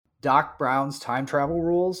Doc Brown's time travel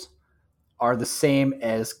rules are the same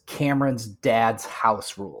as Cameron's dad's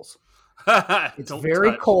house rules. It's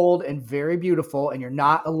very cold and very beautiful, and you're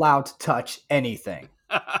not allowed to touch anything.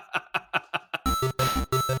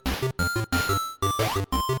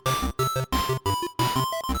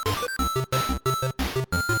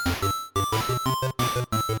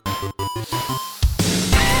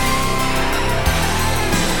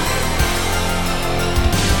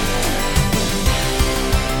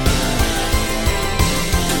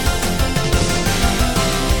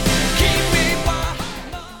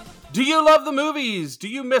 Do you love the movies? Do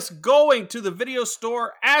you miss going to the video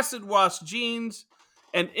store, acid wash jeans,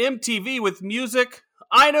 and MTV with music?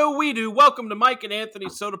 I know we do. Welcome to Mike and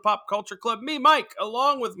Anthony's Soda Pop Culture Club. Me, Mike,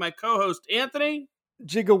 along with my co-host, Anthony.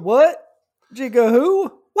 Jigga what? Jigga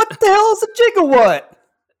who? What the hell is a jigga what?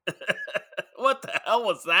 What the hell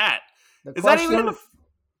was that?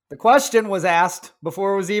 The question was asked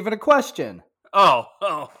before it was even a question.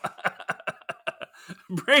 Oh.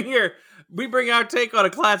 We bring our take on a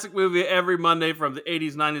classic movie every Monday from the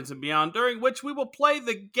 80s, 90s, and beyond, during which we will play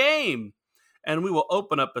the game. And we will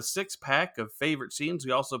open up a 6-pack of favorite scenes.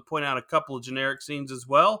 We also point out a couple of generic scenes as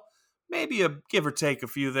well. Maybe a give or take a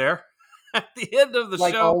few there. At the end of the show.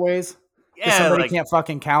 Like always? Yeah. Somebody can't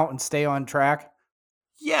fucking count and stay on track?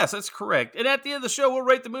 Yes, that's correct. And at the end of the show, we'll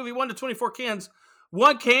rate the movie 1 to 24 cans.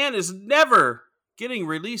 1 can is never getting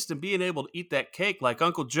released and being able to eat that cake like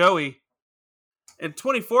Uncle Joey. And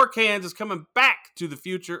 24 cans is coming back to the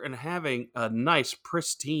future and having a nice,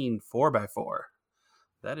 pristine 4x4.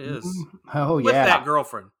 That is. With that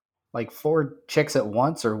girlfriend. Like 4 chicks at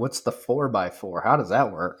once, or what's the 4x4? How does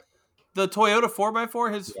that work? The Toyota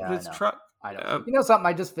 4x4, his truck. I know. You know something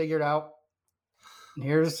I just figured out?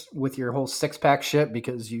 Here's with your whole 6-pack shit,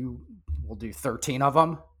 because you will do 13 of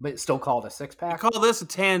them, but it's still called a 6-pack. I call this a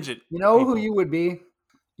tangent. You know who you would be?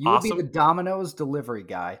 You would be the Domino's delivery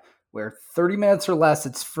guy. Where 30 minutes or less,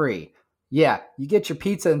 it's free. Yeah, you get your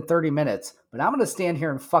pizza in 30 minutes, but I'm going to stand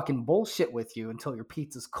here and fucking bullshit with you until your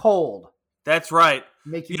pizza's cold. That's right.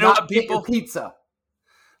 Make you not get your pizza.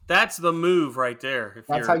 That's the move right there.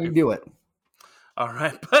 That's how you do it. All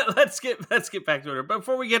right, but let's get back to it. But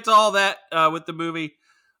before we get to all that with the movie,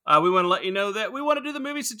 we want to let you know that we want to do the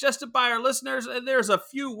movie suggested by our listeners, and there's a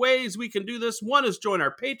few ways we can do this. One is join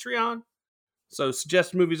our Patreon. So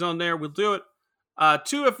suggest movies on there, we'll do it.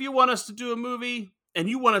 2, if you want us to do a movie and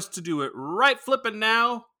you want us to do it right flipping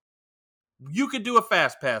now, you could do a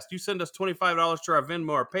fast pass. You send us $25 to our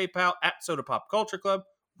Venmo or PayPal at Soda Pop Culture Club.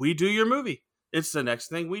 We do your movie. It's the next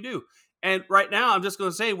thing we do. And right now, I'm just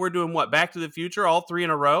going to say we're doing what? Back to the Future, all 3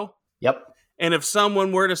 in a row? Yep. And if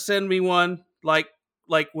someone were to send me one, like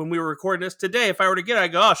when we were recording this today, if I were to get it, I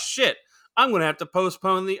go, oh shit, I'm going to have to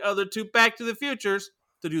postpone the other 2 Back to the Futures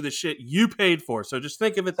to do the shit you paid for. So just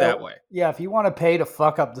think of it that way. Yeah, if you want to pay to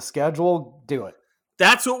fuck up the schedule, do it.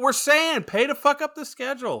 That's what we're saying. Pay to fuck up the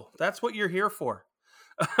schedule. That's what you're here for.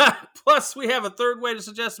 Plus, we have a third way to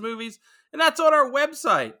suggest movies, and that's on our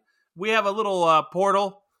website. We have a little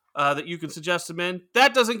portal that you can suggest them in.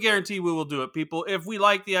 That doesn't guarantee we will do it, people. If we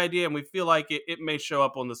like the idea and we feel like it may show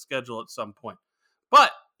up on the schedule at some point.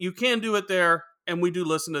 But you can do it there, and we do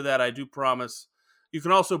listen to that, I do promise. You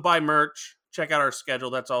can also buy merch. Check out our schedule.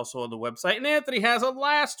 That's also on the website. And Anthony has a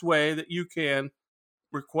last way that you can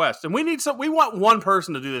request. And we want one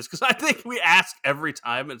person to do this because I think we ask every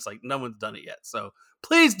time and it's like no one's done it yet. So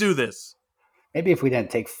please do this. Maybe if we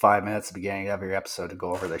didn't take 5 minutes at the beginning of every episode to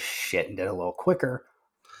go over this shit and did it a little quicker,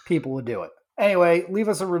 people would do it. Anyway, leave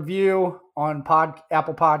us a review on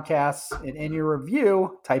Apple Podcasts. And in your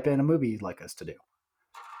review, type in a movie you'd like us to do.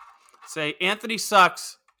 Say, Anthony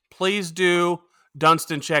sucks. Please do.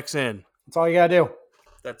 Dunstan checks in. That's all you got to do.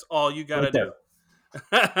 That's all you got to do.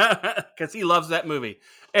 Because he loves that movie.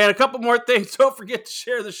 And a couple more things. Don't forget to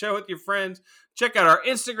share the show with your friends. Check out our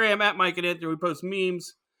Instagram at Mike and Anthony. We post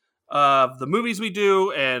memes of the movies we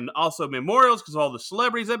do and also memorials because all the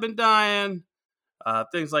celebrities have been dying.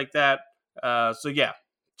 Things like that. So yeah,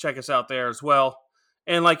 check us out there as well.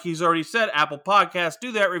 And like he's already said, Apple Podcasts,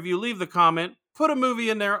 do that review, leave the comment, put a movie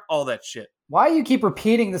in there, all that shit. Why do you keep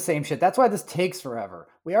repeating the same shit? That's why this takes forever.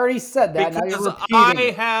 We already said that. Because now you're repeating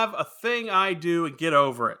I have a thing I do and get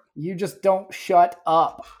over it. You just don't shut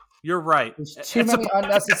up. You're right. There's too many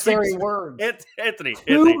unnecessary words. Anthony.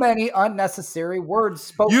 Too many unnecessary words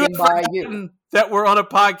spoken by you. That we're on a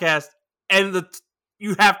podcast and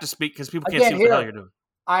you have to speak because people can't see what the hell you're doing.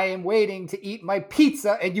 I am waiting to eat my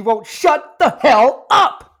pizza and you won't shut the hell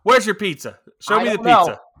up. Where's your pizza? Show me the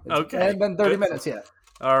pizza. Okay. It hasn't been 30 minutes yet.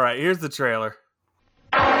 All right, here's the trailer.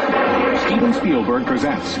 Steven Spielberg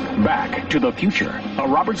presents Back to the Future, a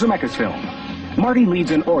Robert Zemeckis film. Marty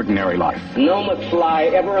leads an ordinary life. No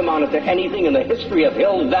McFly ever amounted to anything in the history of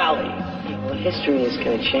Hill Valley. Well, history is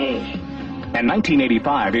going to change. And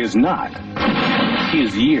 1985 is not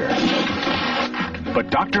his year. But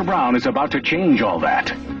Dr. Brown is about to change all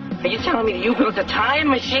that. Are you telling me you built a time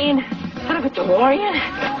machine? What of a DeLorean?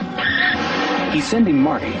 He's sending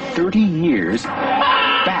Marty 30 years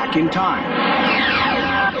back in time.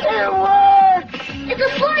 It works! It's a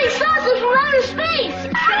flying saucer from outer space!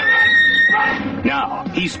 Now,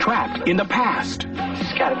 he's trapped in the past.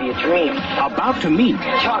 It's got to be a dream. About to meet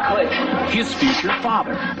Chocolate. his future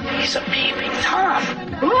father. He's a peeping Tom.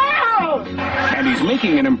 Wow! And he's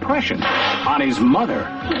making an impression on his mother.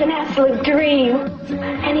 He's an absolute dream.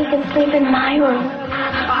 And he can sleep in my room.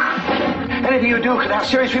 Anything you do could have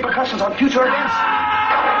serious repercussions on future events.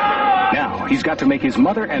 Now, he's got to make his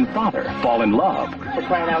mother and father fall in love. For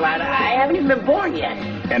crying out loud, I haven't even been born yet.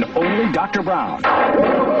 And only Dr. Brown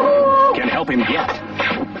can help him get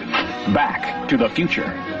back to the future.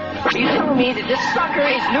 Are you telling me that this sucker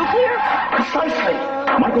is nuclear? Precisely.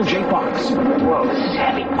 Michael J. Fox, Whoa, this is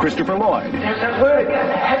heavy. Christopher Lloyd, There's that word again,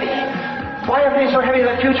 heavy. Why are things so heavy in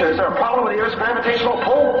the future? Is there a problem with the Earth's gravitational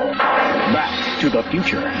pull? Back to the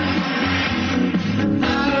Future.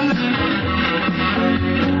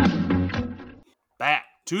 Back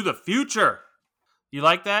to the Future. You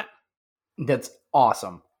like that? That's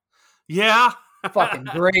awesome. Yeah. Fucking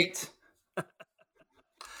great.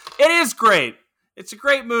 It is great. It's a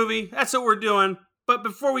great movie. That's what we're doing. But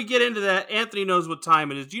before we get into that, Anthony knows what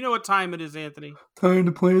time it is. Do you know what time it is, Anthony? Time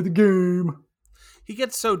to play the game. He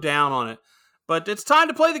gets so down on it. But it's time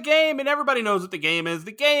to play the game, and everybody knows what the game is.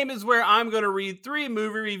 The game is where I'm going to read 3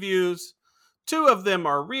 movie reviews. 2 of them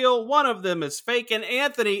are real, 1 of them is fake, and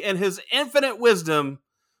Anthony, in his infinite wisdom,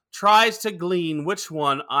 tries to glean which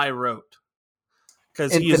one I wrote.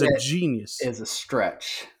 Because he is a genius. Is a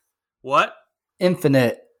stretch. What?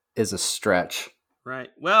 Infinite is a stretch. Right.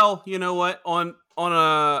 Well, you know what? On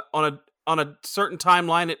a certain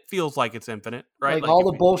timeline, it feels like it's infinite, right? Like all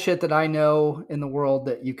the bullshit that I know in the world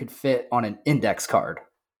that you could fit on an index card.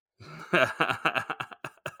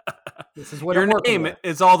 This is what your I'm working name with.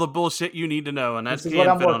 is all the bullshit you need to know, and that's This is what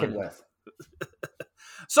I'm working with.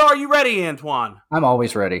 So, are you ready, Antoine? I'm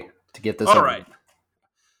always ready to get this. All over. right.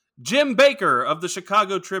 Jim Baker of the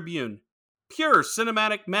Chicago Tribune. Pure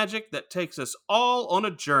cinematic magic that takes us all on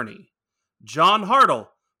a journey. John Hartle,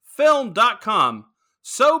 Film.com.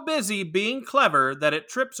 So busy being clever that it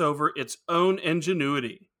trips over its own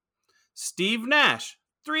ingenuity. Steve Nash,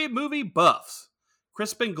 3 movie buffs.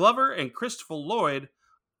 Crispin Glover and Christopher Lloyd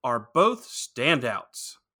are both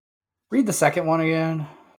standouts. Read the second one again.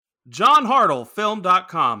 John Hartle,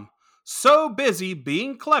 Film.com. So busy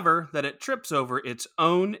being clever that it trips over its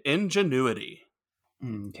own ingenuity.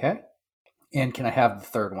 Okay. And can I have the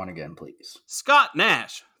third one again, please? Scott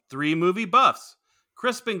Nash, 3 movie buffs.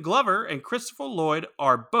 Crispin Glover and Christopher Lloyd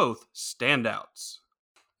are both standouts.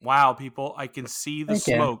 Wow, people, I can see the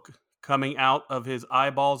smoke coming out of his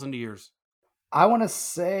eyeballs and ears. I want to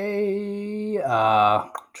say,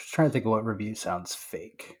 just trying to think of what review sounds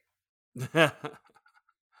fake.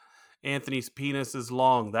 Anthony's penis is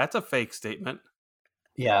long. That's a fake statement.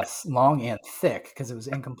 Yes, long and thick because it was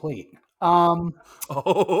incomplete. Oh.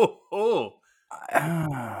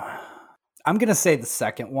 I'm going to say the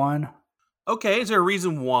second one. Okay, is there a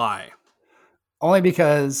reason why? Only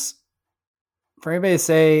because for anybody to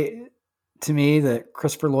say to me that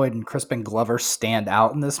Christopher Lloyd and Crispin Glover stand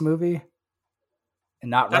out in this movie and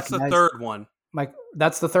not That's recognize... the third one.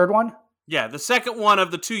 That's the third one? Yeah, the second one of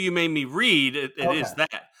the 2 you made me read, it is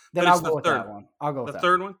that. Then I'll go with that one. I'll go with the that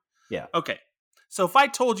third one? Yeah. Okay. So if I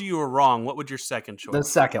told you were wrong, what would your second choice? The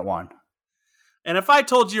second one. And if I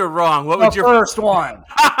told you were wrong, what would your first one?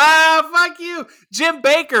 Fuck you. Jim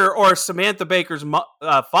Baker, or Samantha Baker's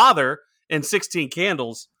father in 16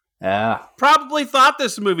 Candles, probably thought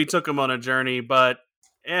this movie took him on a journey, but,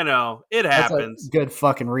 you know, it happens. That's a good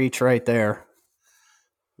fucking reach right there.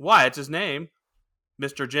 Why? It's his name.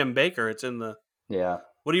 Mr. Jim Baker. It's in the... Yeah.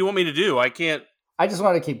 What do you want me to do? I can't... I just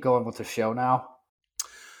want to keep going with the show now.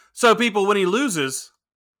 So, people, when he loses,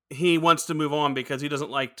 he wants to move on because he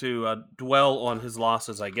doesn't like to dwell on his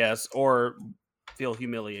losses, I guess, or feel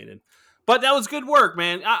humiliated. But that was good work,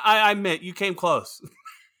 man. I admit, you came close.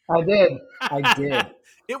 I did. I did.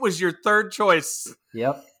 It was your third choice.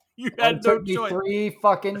 Yep. You had no took me choice. 3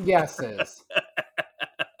 fucking guesses.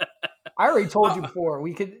 I already told you before,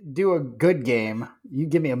 we could do a good game. You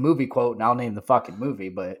give me a movie quote and I'll name the fucking movie,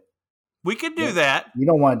 but... We could do that. You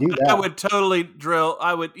don't want to do that. I would totally drill.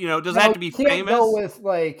 I would, does it have to be famous? Can't go with,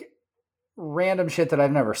 like, random shit that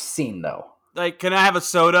I've never seen, though. Like, can I have a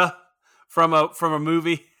soda from a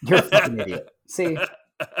movie? You're a fucking idiot. See,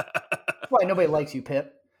 that's why nobody likes you,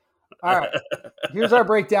 Pip. All right. Here's our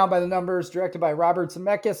breakdown by the numbers, directed by Robert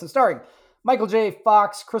Zemeckis and starring Michael J.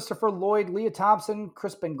 Fox, Christopher Lloyd, Leah Thompson,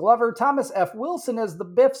 Crispin Glover, Thomas F. Wilson as the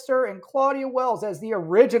Biffster, and Claudia Wells as the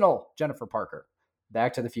original Jennifer Parker.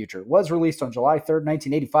 Back to the Future was released on July 3rd,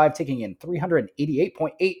 1985, taking in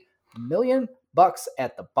 $388.8 million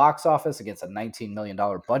at the box office against a $19 million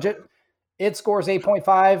budget. It scores 8.5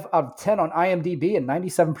 out of 10 on IMDb and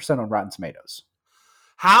 97% on Rotten Tomatoes.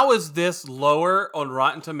 How is this lower on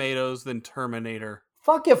Rotten Tomatoes than Terminator?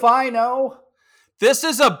 Fuck if I know. This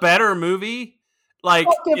is a better movie. Like,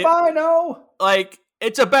 fuck if I know. Like,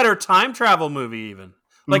 it's a better time travel movie even.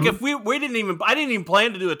 Like, if I didn't even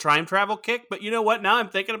plan to do a time travel kick, but you know what? Now I'm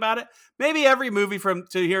thinking about it. Maybe every movie from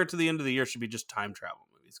to here to the end of the year should be just time travel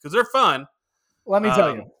movies because they're fun. Let me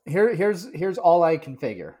tell you. Here's all I can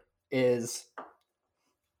figure is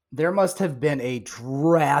there must have been a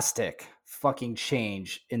drastic fucking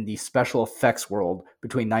change in the special effects world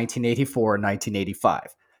between 1984 and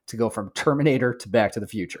 1985 to go from Terminator to Back to the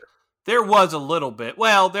Future. There was a little bit.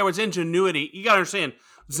 Well, there was ingenuity. You got to understand,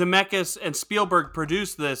 Zemeckis and Spielberg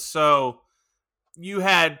produced this, so you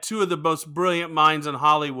had two of the most brilliant minds in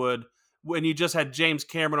Hollywood when you just had James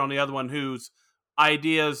Cameron on the other one whose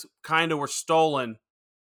ideas kind of were stolen,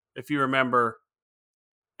 if you remember.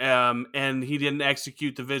 And he didn't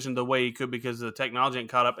execute the vision the way he could because the technology hadn't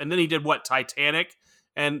caught up. And then he did Titanic.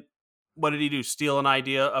 And what did he do? Steal an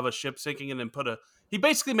idea of a ship sinking and then he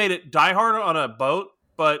basically made it Die Hard on a boat,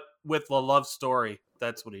 but with a love story.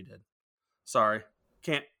 That's what he did. Sorry.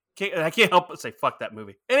 I can't help but say fuck that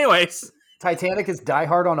movie. Anyways. Titanic is Die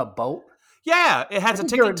Hard on a boat? Yeah. It has a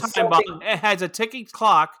ticking time bomb. It has a ticking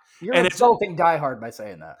clock. You're insulting Die Hard by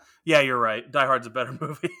saying that. Yeah, you're right. Die Hard's a better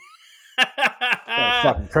movie. A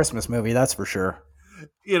fucking Christmas movie, that's for sure.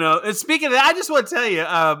 You know, and speaking of that, I just want to tell you,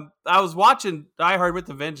 I was watching Die Hard with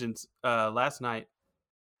a Vengeance last night,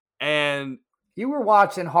 and you were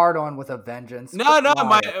watching Hard On with a Vengeance. No,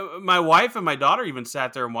 my wife and my daughter even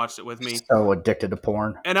sat there and watched it with me. So addicted to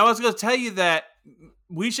porn. And I was going to tell you that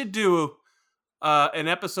we should do an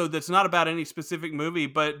episode that's not about any specific movie,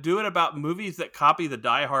 but do it about movies that copy the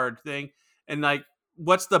Die Hard thing, and like,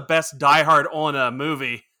 what's the best Die Hard on a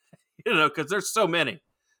movie? You know, because there's so many.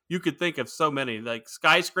 You could think of so many, like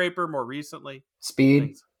Skyscraper more recently.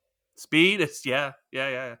 Speed, it's yeah.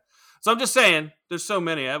 So I'm just saying, there's so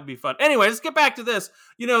many. That would be fun. Anyway, let's get back to this.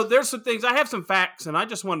 You know, there's some things. I have some facts, and I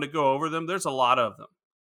just wanted to go over them. There's a lot of them.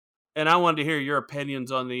 And I wanted to hear your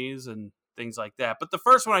opinions on these and things like that. But the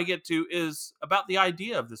first one I get to is about the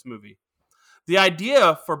idea of this movie. The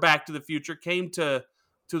idea for Back to the Future came to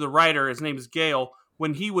the writer. His name is Gale.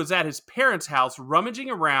 When he was at his parents' house rummaging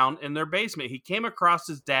around in their basement, he came across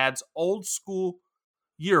his dad's old school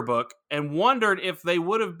yearbook and wondered if they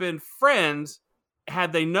would have been friends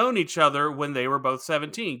had they known each other when they were both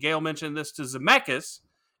 17. Gale mentioned this to Zemeckis,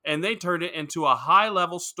 and they turned it into a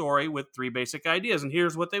high-level story with three basic ideas, and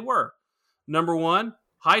here's what they were. Number one,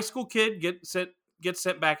 high school kid gets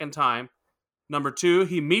sent back in time. Number two,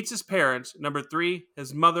 he meets his parents. Number three,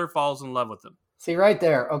 his mother falls in love with him. See, right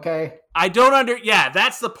there, okay?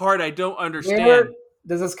 That's the part I don't understand. Where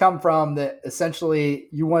does this come from that essentially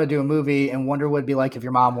you want to do a movie and wonder what it'd be like if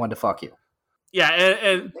your mom wanted to fuck you? Yeah,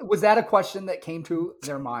 and was that a question that came to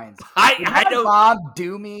their minds? I don't. Mom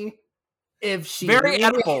do me if she very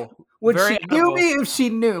edible. Would she do me if she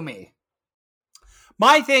knew me?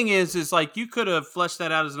 My thing is like you could have fleshed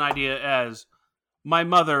that out as an idea as my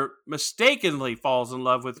mother mistakenly falls in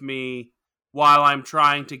love with me while I'm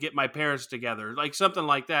trying to get my parents together, like something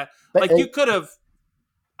like that. But like you could have,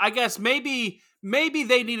 I guess maybe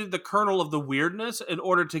they needed the kernel of the weirdness in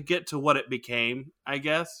order to get to what it became, I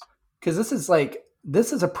guess. Because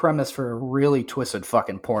this is a premise for a really twisted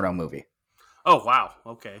fucking porno movie. Oh, wow.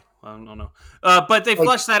 Okay. I don't know. But they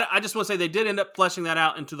fleshed that. I just want to say they did end up fleshing that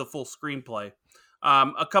out into the full screenplay.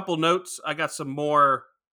 A couple notes. I got some more.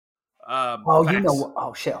 Facts.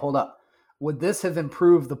 Oh shit. Hold up. Would this have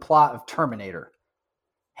improved the plot of Terminator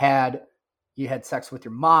had you had sex with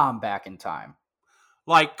your mom back in time?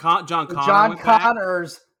 Like John Connor. John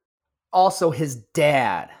Connor's also his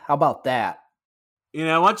dad. How about that? You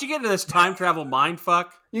know, once you get into this time travel mind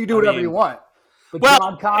fuck, you can do whatever you want. But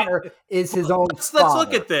John Connor is his own let's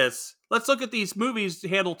look at this. Let's look at these movies to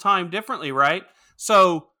handle time differently, right?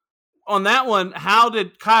 So on that one, how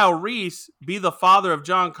did Kyle Reese be the father of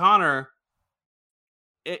John Connor?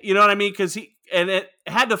 You know what I mean? Because it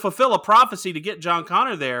had to fulfill a prophecy to get John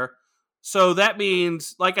Connor there. So that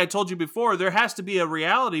means, like I told you before, there has to be a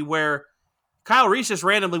reality where Kyle Reese just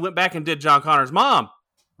randomly went back and did John Connor's mom.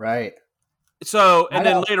 Right. So, and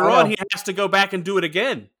then later on, he has to go back and do it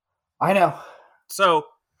again. I know. So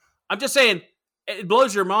I'm just saying, it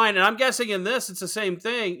blows your mind. And I'm guessing in this, it's the same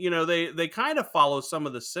thing. You know, they kind of follow some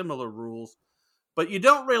of the similar rules, but you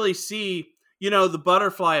don't really see, you know, the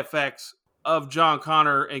butterfly effects of John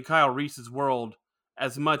Connor and Kyle Reese's world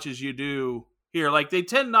as much as you do here. Like, they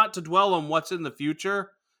tend not to dwell on what's in the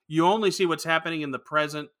future. You only see what's happening in the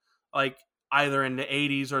present, like either in the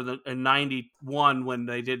 80s or in 91 when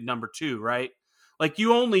they did number 2, right? Like,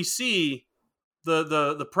 you only see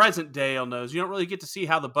the present day on those. You don't really get to see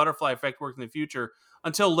how the butterfly effect works in the future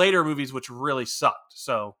until later movies, which really sucked.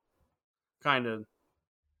 So, kind of,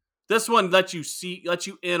 this one lets you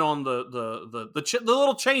in on the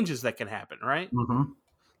little changes that can happen, right? Mm-hmm.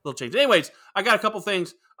 Little changes. Anyways, I got a couple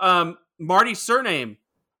things. Marty's surname,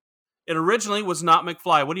 it originally was not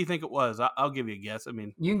McFly. What do you think it was? I'll give you a guess. I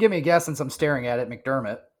mean, You can give me a guess since I'm staring at it,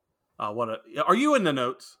 McDermott. Are you in the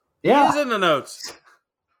notes? Yeah. He is in the notes.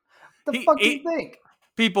 The fuck do you think?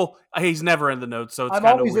 People, he's never in the notes, so it's I'm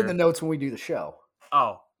kind of always weird. in the notes when we do the show.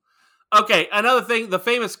 Oh. Okay, another thing, the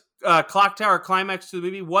famous clock tower climax to the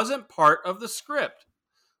movie wasn't part of the script.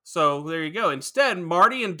 So there you go. Instead,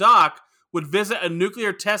 Marty and Doc would visit a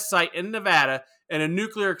nuclear test site in Nevada, and a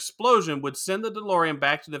nuclear explosion would send the DeLorean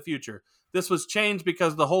back to the future. This was changed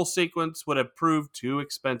because the whole sequence would have proved too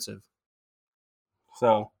expensive.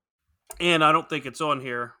 So, and I don't think it's on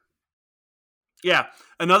here. Yeah,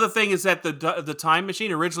 another thing is that the time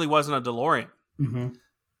machine originally wasn't a DeLorean. Mm-hmm.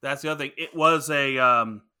 That's the other thing. It was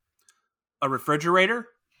a refrigerator.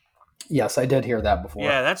 Yes, I did hear that before.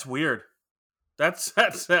 Yeah, that's weird. That's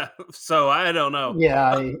so I don't know.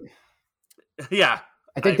 Yeah,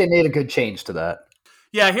 I think they made a good change to that.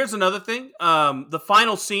 Yeah, here's another thing. The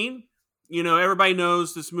final scene. You know, everybody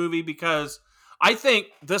knows this movie because I think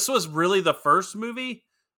this was really the first movie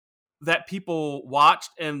that people watched,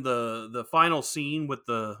 and the final scene with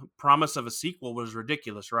the promise of a sequel was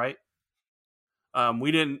ridiculous, right?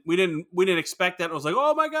 We didn't expect that. It was like,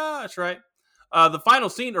 oh my gosh, right? The final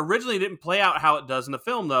scene originally didn't play out how it does in the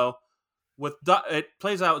film, though. It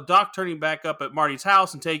plays out with Doc turning back up at Marty's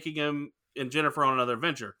house and taking him and Jennifer on another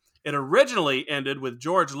adventure. It originally ended with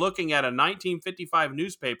George looking at a 1955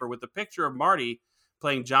 newspaper with a picture of Marty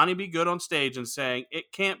playing Johnny Be Good on stage and saying,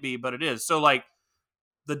 "It can't be, but it is." So, like,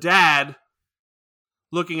 the dad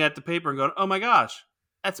looking at the paper and going, "Oh my gosh,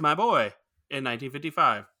 that's my boy," in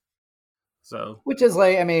 1955. So, which is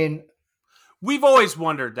like, I mean, we've always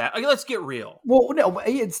wondered that. Like, let's get real. Well, no,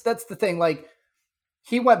 that's the thing. Like,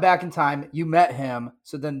 he went back in time. You met him,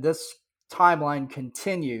 so then this timeline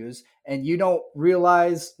continues, and you don't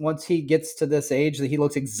realize once he gets to this age that he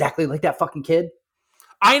looks exactly like that fucking kid.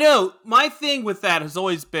 I know. My thing with that has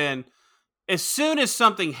always been, as soon as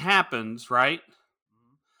something happens, right?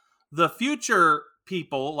 The future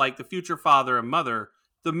people, like the future father and mother,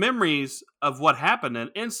 the memories of what happened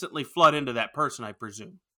and instantly flood into that person, I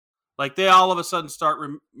presume. Like, they all of a sudden start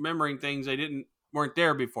remembering things they weren't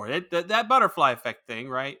there before. That butterfly effect thing,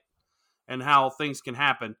 right? And how things can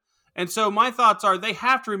happen. And so my thoughts are, they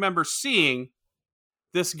have to remember seeing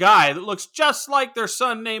this guy that looks just like their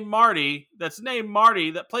son named Marty,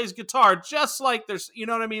 that plays guitar just like there's, you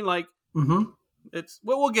know what I mean? Like,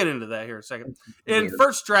 we'll get into that here in a second. In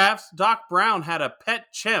first drafts, Doc Brown had a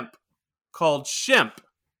pet chimp called Shimp.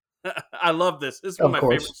 I love this. This is one of my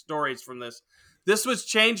favorite stories from this. This was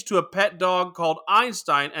changed to a pet dog called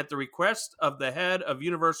Einstein at the request of the head of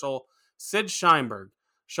Universal, Sid Sheinberg.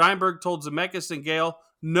 Sheinberg told Zemeckis and Gale,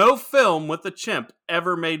 no film with the chimp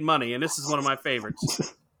ever made money, and this is one of my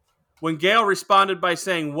favorites. When Gale responded by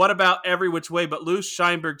saying, "What about Every Which Way But Loose?"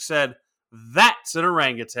 Sheinberg said, "That's an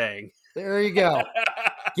orangutan." There you go.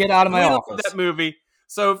 Get out of my office. Love that movie.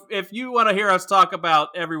 So if you want to hear us talk about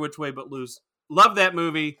Every Which Way But Loose, love that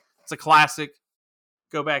movie. It's a classic.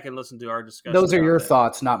 Go back and listen to our discussion. Those are your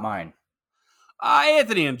thoughts, not mine.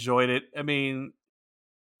 Anthony enjoyed it. I mean,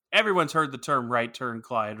 everyone's heard the term right turn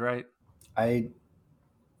Clyde, right? I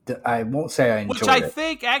won't say I enjoyed it. Which I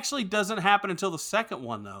think actually doesn't happen until the second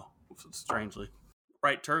one, though, strangely.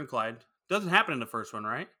 Right turn Clyde. Doesn't happen in the first one,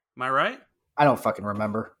 right? Am I right? I don't fucking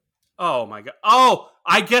remember. Oh, my God. Oh,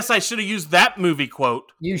 I guess I should have used that movie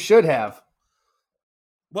quote. You should have.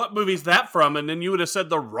 What movie's that from? And then you would have said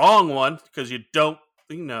the wrong one because you don't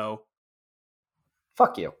know.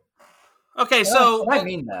 Fuck you. Okay, so I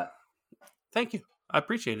mean that. Thank you. I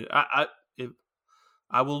appreciate it. I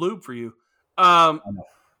will lube for you. Now,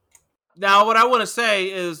 what I want to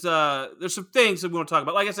say is there's some things that we want to talk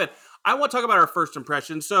about. Like I said, I want to talk about our first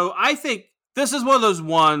impression. So I think this is one of those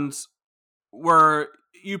ones where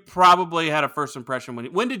you probably had a first impression.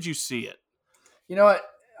 When did you see it? You know what?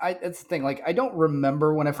 It's the thing. Like, I don't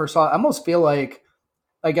remember when I first saw it. I almost feel like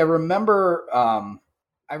I remember.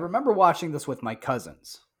 I remember watching this with my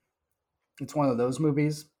cousins. It's one of those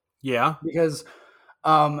movies Yeah. because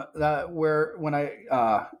when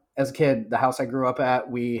I as a kid, the house I grew up at,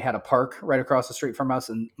 we had a park right across the street from us,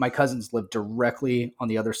 and my cousins lived directly on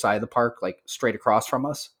the other side of the park, like straight across from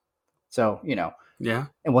us. So, Yeah.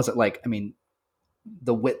 it wasn't like,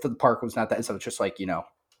 the width of the park was not that, so it's just like,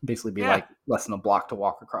 basically be like less than a block to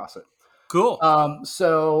walk across it. Cool.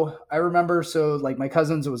 So I remember, like my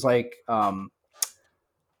cousins, it was like,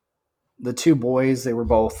 the two boys, they were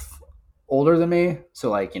both older than me.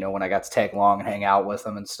 So like, when I got to tag along and hang out with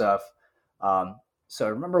them and stuff. So I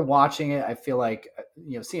remember watching it. I feel like,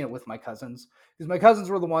 seeing it with my cousins, because my cousins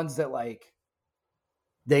were the ones that like,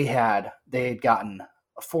 they had gotten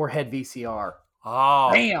a 4-head VCR. Oh,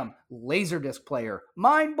 Bam! Laserdisc player.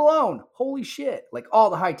 Mind blown. Holy shit. Like all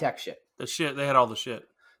the high tech shit. they had all the shit.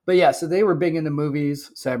 But yeah, so they were big into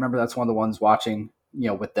movies. So I remember that's one of the ones watching,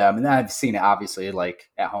 with them. And then I've seen it obviously like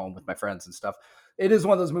at home with my friends and stuff. It is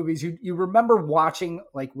one of those movies you remember watching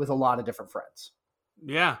like with a lot of different friends.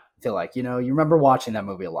 Yeah. I feel like, you remember watching that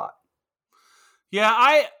movie a lot. Yeah,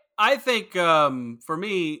 I think for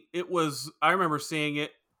me I remember seeing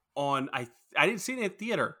it on I didn't see it in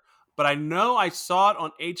theater, but I know I saw it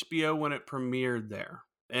on HBO when it premiered there.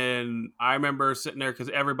 And I remember sitting there because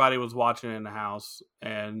everybody was watching it in the house,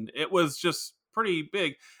 and it was just pretty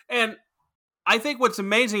big. And I think what's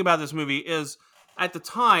amazing about this movie is at the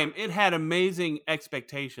time it had amazing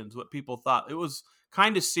expectations, what people thought. It was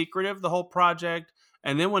kind of secretive, the whole project.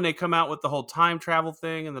 And then when they come out with the whole time travel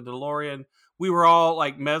thing and the DeLorean, we were all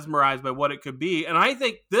like mesmerized by what it could be. And I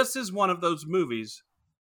think this is one of those movies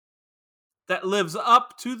that lives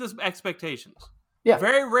up to the expectations. Yeah.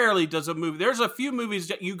 Very rarely does a movie. There's a few movies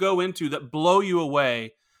that you go into that blow you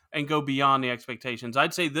away and go beyond the expectations.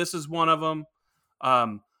 I'd say this is one of them.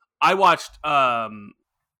 I watched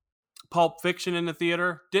Pulp Fiction in the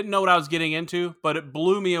theater. Didn't know what I was getting into, but it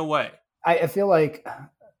blew me away. I feel like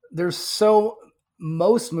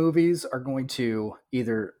most movies are going to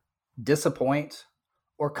either disappoint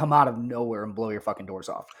or come out of nowhere and blow your fucking doors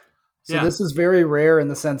off. So This is very rare in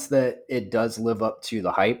the sense that it does live up to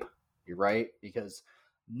the hype. You're right, because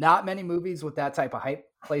not many movies with that type of hype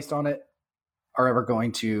placed on it are ever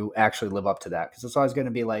going to actually live up to that, because it's always going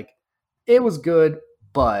to be like, it was good,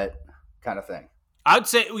 but kind of thing. I'd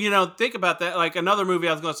say, think about that. Like another movie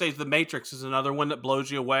I was going to say is The Matrix is another one that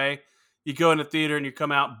blows you away. You go in the theater and you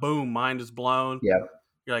come out, boom, mind is blown. Yeah.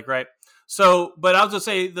 You're like, right. So, but I was going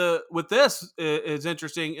to say with this is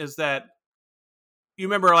interesting is that you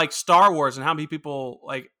remember like Star Wars and how many people,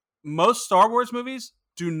 like most Star Wars movies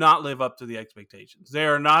do not live up to the expectations. They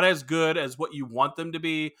are not as good as what you want them to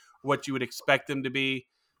be, what you would expect them to be.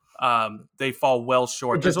 They fall well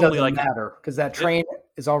short. It just doesn't matter because that train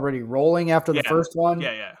is already rolling after the first one.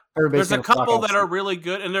 Yeah. Everybody's there's a couple that are really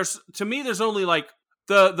good, and there's only like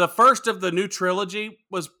the first of the new trilogy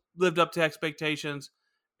was lived up to expectations,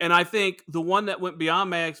 and I think the one that went beyond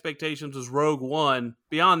my expectations was Rogue One.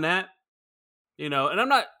 Beyond that, and I'm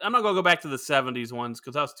not gonna go back to the 70s ones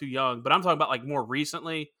because I was too young, but I'm talking about like more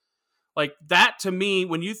recently. Like that to me,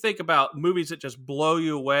 when you think about movies that just blow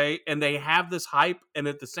you away and they have this hype and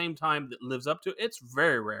at the same time that lives up to it, it's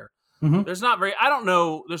very rare. Mm-hmm. There's not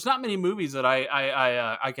many movies that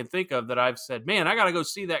I can think of that I've said, man, I got to go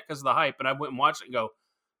see that because of the hype. And I went and watched it and go,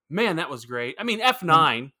 man, that was great. I mean,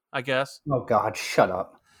 F9, I guess. Oh God, shut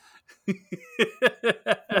up.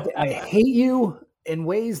 I hate you in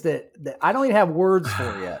ways that I don't even have words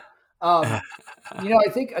for yet. I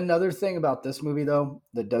think another thing about this movie, though,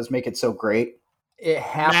 that does make it so great,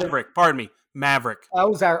 Maverick. I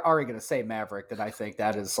was already going to say Maverick, that I think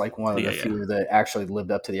that is like one of the few that actually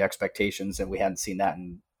lived up to the expectations, and we hadn't seen that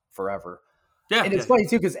in forever. Yeah, and it's funny,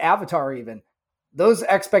 too, because Avatar, even, those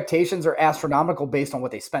expectations are astronomical based on what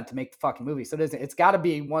they spent to make the fucking movie. So it's got to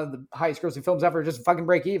be one of the highest grossing films ever, just fucking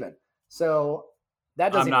break even. So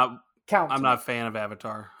that doesn't count. I'm not a fan of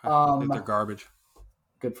Avatar. I think they're garbage.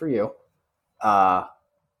 Good for you. I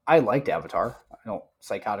liked Avatar. I don't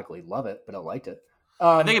psychotically love it, but I liked it.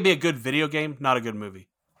 I think it'd be a good video game, not a good movie.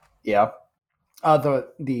 Yeah.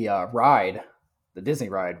 The ride, the Disney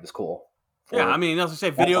ride was cool. Yeah, I mean, as I say,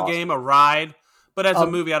 video game, a ride, but as a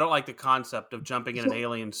movie, I don't like the concept of jumping in an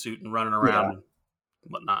alien suit and running around and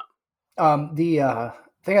whatnot. The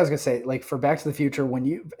thing I was gonna say, like for Back to the Future,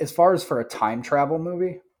 as far as for a time travel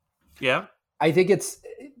movie, yeah, I think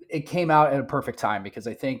it came out at a perfect time, because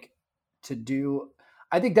I think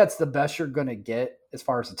that's the best you're going to get as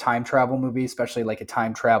far as a time travel movie, especially like a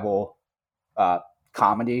time travel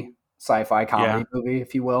comedy, sci-fi comedy movie,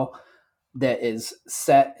 if you will, that is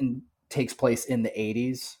set and takes place in the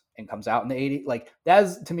 80s and comes out in the 80s. Like that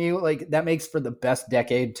is, to me, like that makes for the best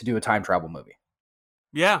decade to do a time travel movie.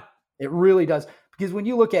 Yeah. It really does. Because when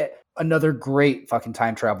you look at another great fucking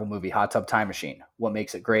time travel movie, Hot Tub Time Machine, what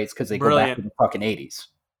makes it great is because they go back to the fucking 80s.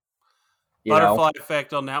 Butterfly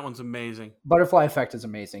effect on that one's amazing. Butterfly effect is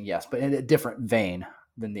amazing, yes, but in a different vein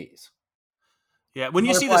than these. Yeah, when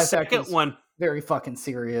you see the second one, very fucking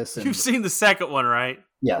serious. You've seen the second one, right?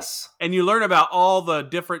 Yes. And you learn about all the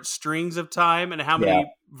different strings of time and how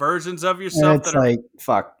many versions of yourself. And it's like,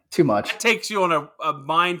 fuck, too much. It takes you on a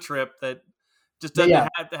mind trip that just doesn't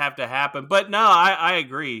have to happen. But no, I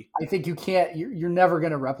agree. I think you can't, you're never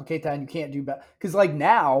going to replicate that, and you can't do better. Because like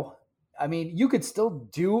now, I mean, you could still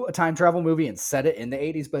do a time travel movie and set it in the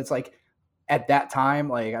 80s, but it's like at that time,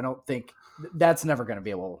 like I don't think that's never going to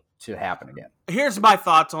be able to happen again. Here's my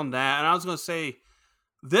thoughts on that. And I was going to say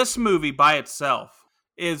this movie by itself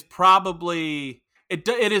is probably, it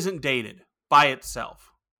isn't dated by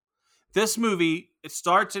itself. This movie, it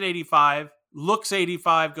starts at 85, looks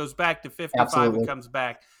 85, goes back to 55 Absolutely. and comes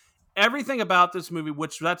back. Everything about this movie,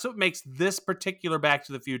 which that's what makes this particular Back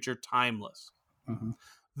to the Future timeless. Mm-hmm.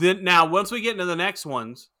 Then now, once we get into the next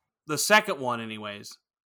ones, the second one, anyways,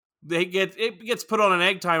 it gets put on an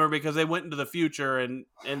egg timer because they went into the future and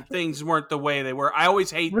things weren't the way they were. I always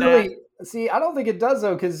hate that. See, I don't think it does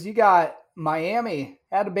though, because you got Miami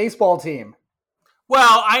had a baseball team.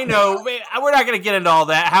 Well, I know we're not going to get into all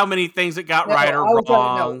that. How many things it got right or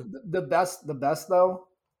wrong? The best though,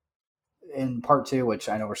 in part 2, which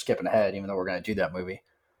I know we're skipping ahead, even though we're going to do that movie.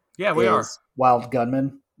 Yeah, we are. Wild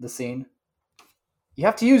Gunman, the scene. You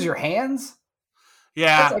have to use your hands.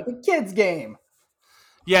 Yeah, it's like a kid's game.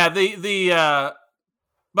 Yeah,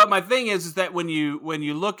 but my thing is that when you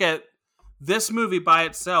look at this movie by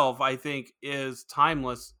itself, I think is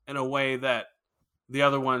timeless in a way that the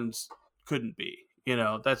other ones couldn't be. You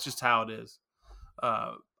know, that's just how it is.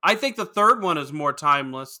 I think the third one is more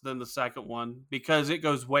timeless than the second one because it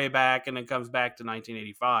goes way back and it comes back to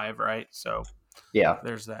 1985, right? So yeah,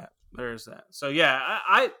 there's that. So yeah,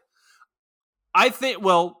 I think,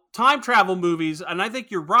 well, time travel movies, and I think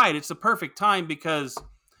you're right. It's the perfect time because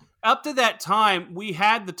up to that time, we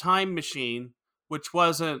had The Time Machine, which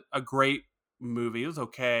wasn't a great movie. It was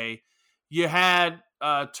okay. You had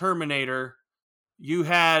Terminator. You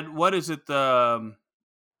had, what's the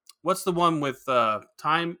one with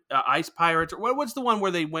time Ice Pirates? What's the one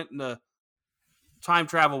where they went into time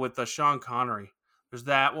travel with Sean Connery? There's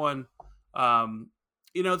that one.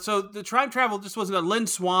 So the time travel just wasn't a Lynn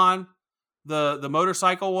Swan. The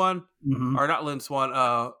motorcycle one, or not Lynn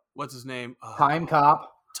Swan. What's his name? Time Cop.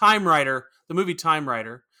 Time Rider. The movie Time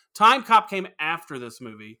Rider. Time Cop came after this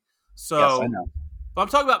movie. So, yes, I know. But I'm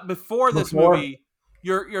talking about before this movie.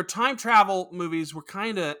 Your time travel movies were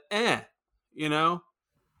kind of you know,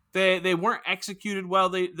 they weren't executed well.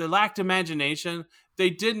 They lacked imagination. They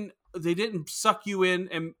didn't suck you in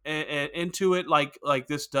and into it like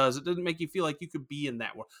this does. It didn't make you feel like you could be in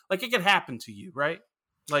that world. Like it could happen to you, right?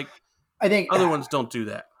 Like. I think other ones don't do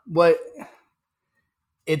that.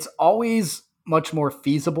 It's always much more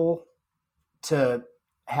feasible to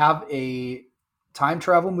have a time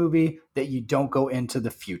travel movie that you don't go into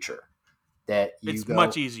the future. It's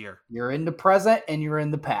much easier. You're in the present and you're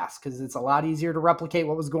in the past because it's a lot easier to replicate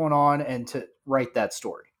what was going on and to write that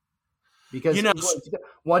story. Because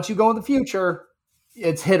once you go in the future,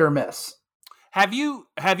 it's hit or miss. Have you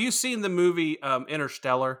seen the movie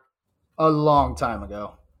Interstellar? A long time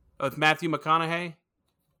ago. With Matthew McConaughey,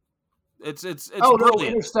 it's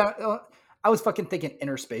brilliant. No, I was fucking thinking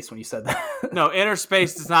Inner Space when you said that. No, Inner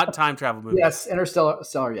Space is not a time travel movie. Yes, Interstellar.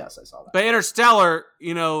 Yes, I saw that. But Interstellar,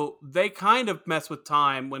 they kind of mess with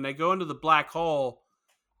time when they go into the black hole,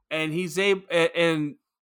 and he's able, and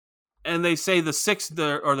they say the sixth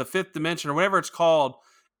or the fifth dimension or whatever it's called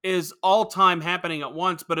is all time happening at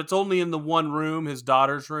once, but it's only in the one room, his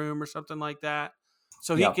daughter's room or something like that.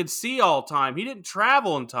 So he could see all time. He didn't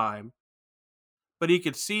travel in time, but he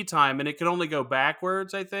could see time, and it could only go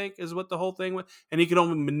backwards, I think, is what the whole thing was. And he could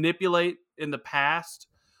only manipulate in the past.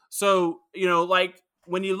 So, like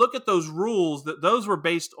when you look at those rules, those were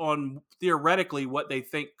based on theoretically what they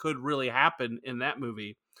think could really happen in that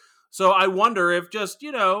movie. So I wonder if just,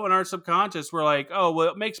 in our subconscious, we're like, oh, well,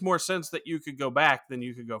 it makes more sense that you could go back than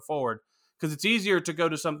you could go forward. Because it's easier to go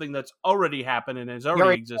to something that's already happened and has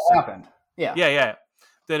already existed. Happened. Yeah.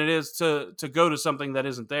 Than it is to go to something that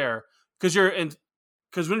isn't there, because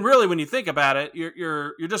when you think about it,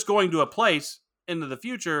 you're just going to a place into the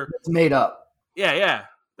future. It's made up. Yeah,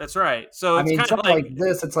 that's right. So it's kind of like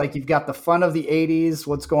this. It's like you've got the fun of the 80s,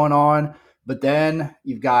 what's going on, but then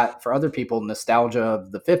you've got, for other people, nostalgia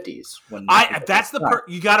of the 50s.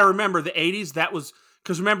 You got to remember the 80s. That was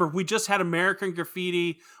Because remember, we just had American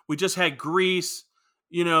Graffiti. We just had Grease.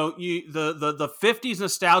 You know, the 50s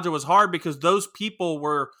nostalgia was hard because those people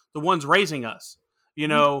were the ones raising us. You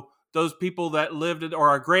know, those people that lived or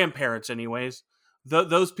our grandparents anyways.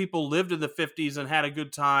 Those people lived in the 50s and had a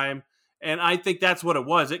good time. And I think that's what it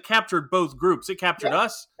was. It captured both groups. It captured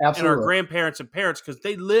us and our grandparents and parents because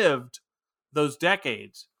they lived those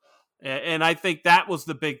decades. And I think that was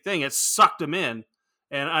the big thing. It sucked them in.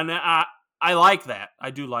 And I like that.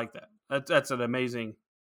 I do like that. That's an amazing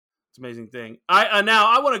thing.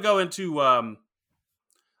 Now I want to go into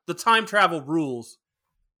the time travel rules.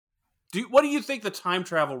 What do you think the time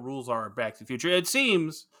travel rules are in Back to the Future? It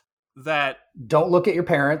seems that don't look at your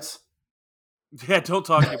parents. Yeah, don't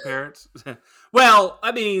talk to your parents. Well,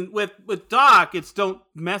 I mean, with Doc, it's don't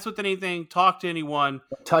mess with anything, talk to anyone,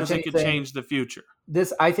 because it could change the future.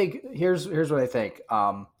 I think here's what I think.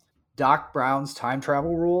 Doc Brown's time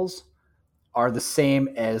travel rules are the same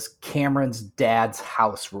as Cameron's dad's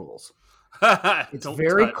house rules. It's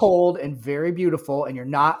very cold and very beautiful, and you're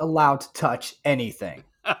not allowed to touch anything.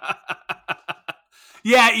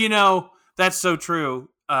 Yeah, you know, that's so true.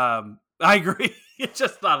 I agree. You're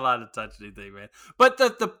just not allowed to touch anything, man. But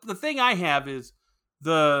the thing I have is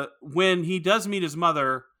when he does meet his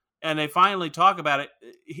mother and they finally talk about it,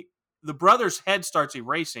 the brother's head starts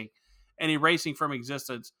erasing from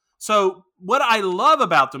existence. So what I love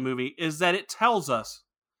about the movie is that it tells us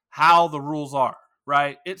how the rules are,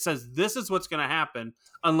 right? It says this is what's going to happen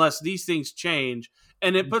unless these things change.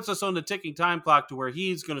 And it puts us on the ticking time clock to where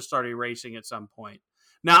he's going to start erasing at some point.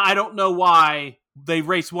 Now, I don't know why they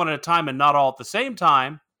race one at a time and not all at the same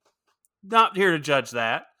time. Not here to judge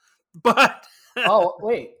that. But oh,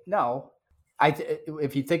 wait, no.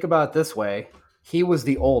 If you think about it this way, he was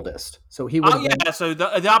the oldest. So he would so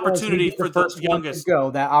the opportunity for the youngest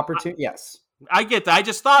go, that opportunity, yes. I get that. I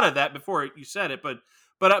just thought of that before you said it, but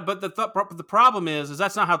the problem is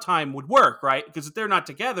that's not how time would work, right? Because if they're not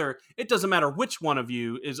together, it doesn't matter which one of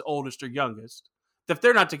you is oldest or youngest. If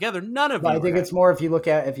they're not together, none of you. I think it's more if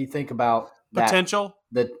you think about potential,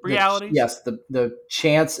 the realities. Yes, the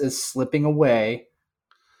chance is slipping away.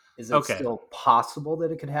 Is it still possible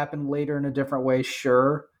that it could happen later in a different way?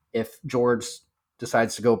 Sure. If George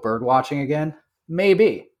decides to go bird watching again,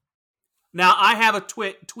 maybe. Now I have a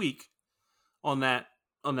tweak on that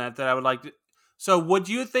I would like to. So would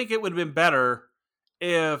you think it would have been better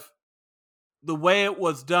if the way it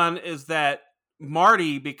was done is that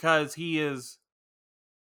Marty, because he is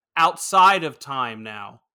outside of time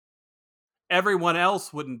now, everyone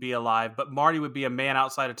else wouldn't be alive, but Marty would be a man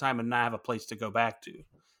outside of time and not have a place to go back to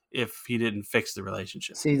if he didn't fix the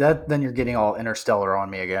relationship. See, then you're getting all Interstellar on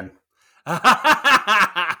me again.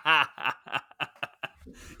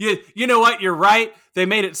 You know what? You're right. They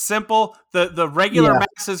made it simple. The regular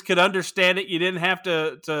masses could understand it. You didn't have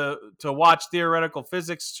to watch theoretical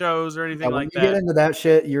physics shows or anything like that. When you get into that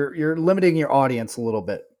shit, you're limiting your audience a little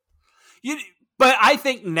bit. But I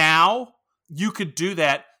think now you could do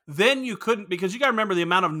that. Then you couldn't, because you got to remember the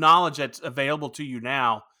amount of knowledge that's available to you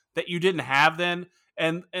now that you didn't have then,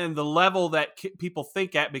 and the level that people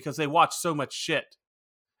think at because they watch so much shit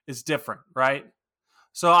is different, right?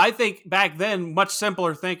 So I think back then, much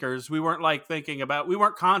simpler thinkers, we weren't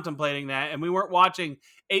contemplating that, and we weren't watching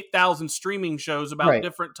 8,000 streaming shows about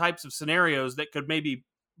different types of scenarios that could maybe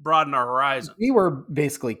broaden our horizon. We were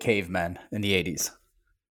basically cavemen in the 80s.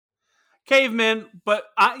 Cavemen, but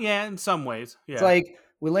in some ways. Yeah. It's like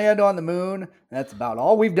we land on the moon, and that's about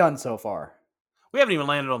all we've done so far. We haven't even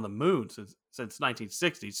landed on the moon since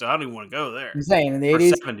 1960, so I don't even want to go there. I'm saying in the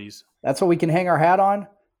 80s, 70s. That's what we can hang our hat on,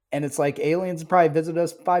 and it's like aliens have probably visited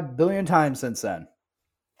us 5 billion times since then.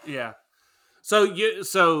 Yeah. So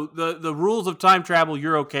the rules of time travel,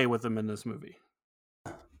 you're okay with them in this movie?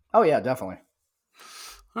 Oh yeah, definitely.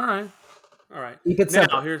 All right. Keep it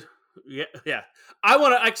simple. Now here's yeah. I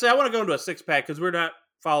want to go into a 6-pack because we're not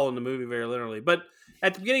following the movie very literally. But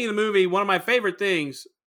at the beginning of the movie, one of my favorite things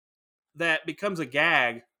that becomes a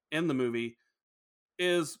gag in the movie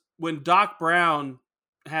is when Doc Brown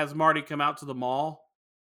has Marty come out to the mall.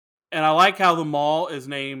 And I like how the mall is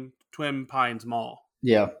named Twin Pines Mall.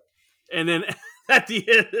 Yeah. And then at the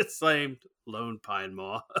end, it's named Lone Pine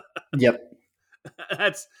Mall. Yep.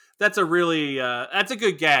 That's a really that's a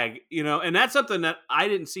good gag, and that's something that I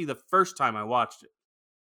didn't see the first time I watched it.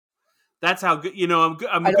 That's how good,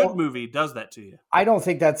 a good movie does that to you. I don't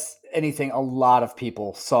think that's anything a lot of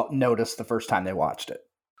people noticed the first time they watched it.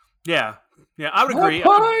 Yeah, I would agree.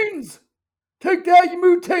 Pines! Take that, you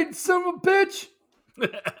mutated son of a bitch!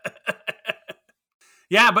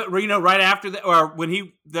 Yeah, but right after that, or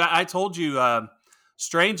when I told you,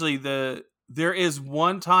 strangely, the there is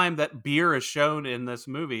one time that beer is shown in this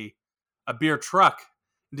movie, a beer truck.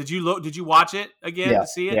 Did you watch it again to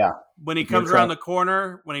see it? Yeah. When he Beer comes around truck. the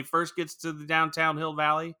corner, when he first gets to the downtown Hill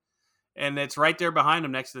Valley, and it's right there behind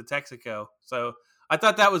him next to the Texaco. So I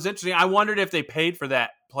thought that was interesting. I wondered if they paid for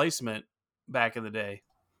that placement back in the day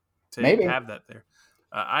to Maybe. have that there.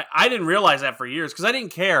 I didn't realize that for years because I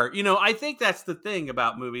didn't care. I think that's the thing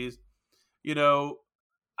about movies.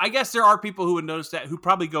 I guess there are people who would notice that who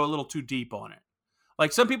probably go a little too deep on it.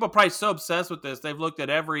 Like some people are probably so obsessed with this, they've looked at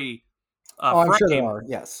every I'm frame. sure there are.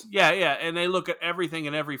 Yes. Yeah, and they look at everything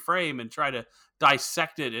in every frame and try to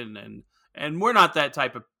dissect it, and we're not that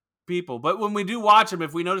type of people. But when we do watch them,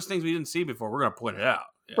 if we notice things we didn't see before, we're going to point it out.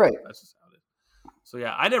 Yeah, Right. That's just how it is. So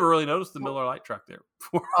yeah, I never really noticed the Miller Lite truck there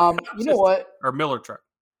before. You know what? Or Miller truck.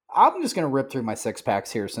 I'm just going to rip through my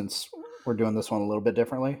 6-packs here since we're doing this one a little bit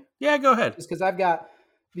differently. Yeah, go ahead. Just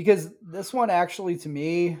because this one actually, to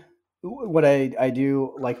me, what I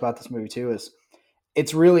do like about this movie too is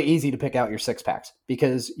it's really easy to pick out your 6-packs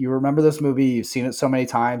because you remember this movie, you've seen it so many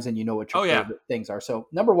times, and you know what your favorite things are. So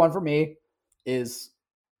number one for me is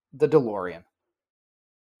the DeLorean.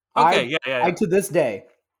 Okay, yeah. To this day,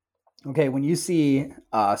 okay, when you see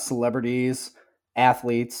celebrities,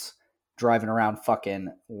 athletes driving around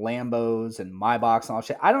fucking Lambos and Maybachs and all that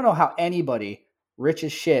shit, I don't know how anybody rich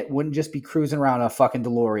as shit wouldn't just be cruising around a fucking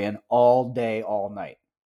DeLorean all day, all night.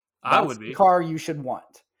 That's I would be. the car you should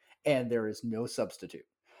want, and there is no substitute.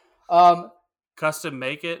 Custom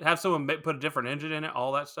make it, have someone put a different engine in it,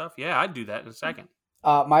 all that stuff. Yeah, I'd do that in a second.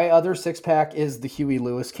 My other 6-pack is the Huey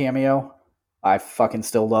Lewis cameo. I fucking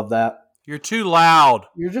still love that. You're too loud.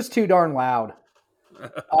 You're just too darn loud.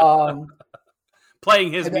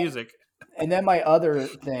 Playing his music. And then my other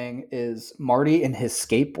thing is Marty and his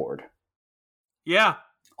skateboard. Yeah.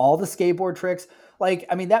 All the skateboard tricks.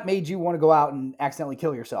 That made you want to go out and accidentally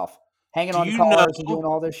kill yourself. Hanging on cars and doing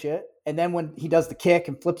all this shit. And then when he does the kick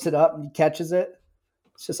and flips it up and he catches it,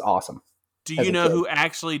 it's just awesome. Do you know who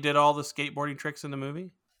actually did all the skateboarding tricks in the movie?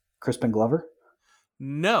 Crispin Glover?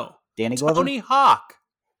 No. Danny Glover? Tony Hawk.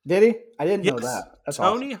 Did he? I didn't know that. That's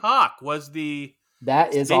Tony awesome. Hawk was the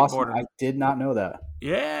That is awesome. I did not know that.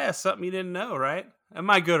 Yeah, something you didn't know, right? Am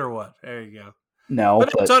I good or what? There you go. No,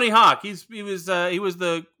 but Tony Hawk, he was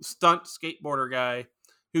the stunt skateboarder guy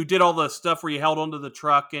who did all the stuff where you held onto the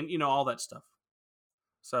truck and all that stuff.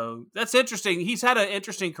 So that's interesting. He's had an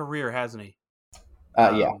interesting career, hasn't he?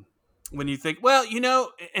 Yeah. When you think,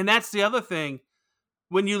 and that's the other thing.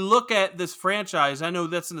 When you look at this franchise, I know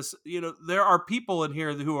that's in this. There are people in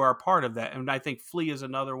here who are a part of that, and I think Flea is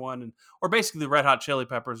another one, or basically the Red Hot Chili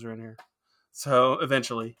Peppers are in here. So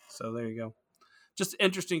eventually, there you go. Just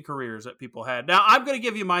interesting careers that people had. Now I'm going to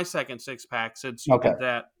give you my second 6-pack since you did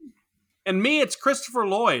that. And me, it's Christopher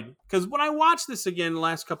Lloyd, because when I watched this again the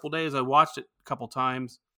last couple of days, I watched it a couple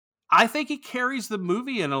times. I think he carries the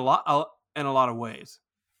movie in a lot of ways.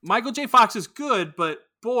 Michael J. Fox is good, but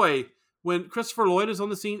boy, when Christopher Lloyd is on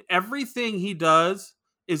the scene, everything he does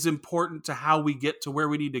is important to how we get to where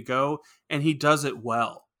we need to go, and he does it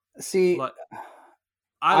well. See,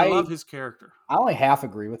 I love his character. I only half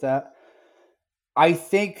agree with that. I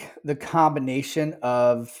think the combination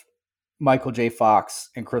of Michael J. Fox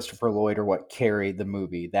and Christopher Lloyd are what carried the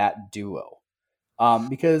movie, that duo.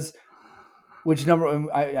 Because which number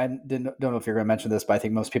I don't know if you're going to mention this, but I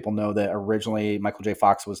think most people know that originally Michael J.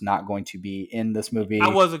 Fox was not going to be in this movie. I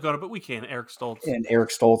wasn't going to, but we can. Eric Stoltz. And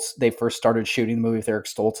Eric Stoltz, they first started shooting the movie with Eric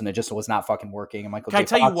Stoltz, and it just was not fucking working. And Michael J.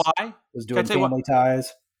 Fox was doing Family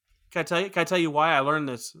Ties. Can I tell you why I learned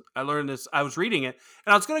this? I was reading it,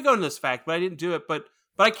 and I was going to go into this fact, but I didn't do it. But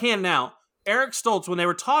I can now. Eric Stoltz, when they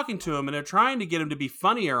were talking to him and they're trying to get him to be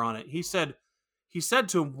funnier on it, he said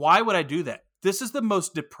to him, "Why would I do that? This is the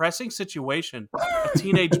most depressing situation a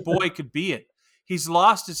teenage boy could be in. He's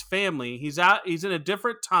lost his family. He's in a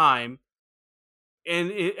different time,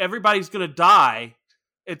 and everybody's going to die.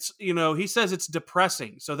 It's he says it's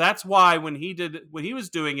depressing. So that's why when he was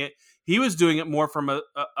doing it more from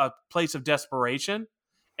a place of desperation,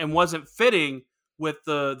 and wasn't fitting with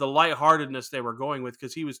the lightheartedness they were going with,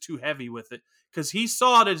 because he was too heavy with it, because he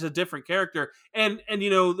saw it as a different character. And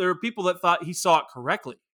there are people that thought he saw it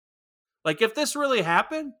correctly. Like, if this really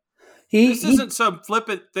happened, this isn't some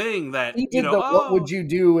flippant thing that he did. What would you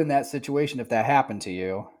do in that situation if that happened to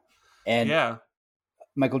you? And yeah,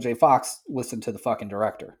 Michael J. Fox listened to the fucking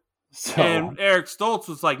director. So, and Eric Stoltz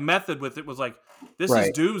was like method with it. Was like, this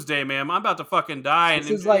is doomsday, man. I'm about to fucking die.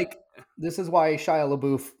 This is why Shia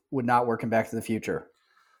LaBeouf would not work in Back to the Future.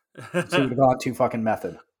 So he would have gone too fucking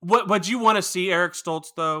method. Would you want to see Eric Stoltz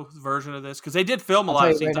though version of this? Because they did film a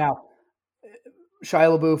lot of scenes. Right now,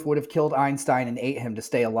 Shia LaBeouf would have killed Einstein and ate him to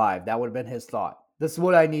stay alive. That would have been his thought. This is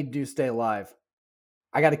what I need to do to stay alive.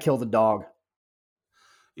 I got to kill the dog.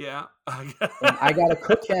 Yeah. And I got to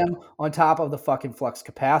cook him on top of the fucking flux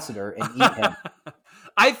capacitor and eat him.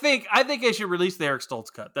 I think they should release the Eric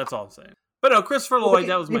Stoltz cut. That's all I'm saying. But no, Christopher Lloyd,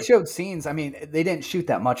 that was They showed scenes. I mean, they didn't shoot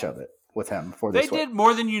that much of it with him for this. They did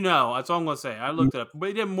more than you know. That's all I'm going to say. I looked it up. But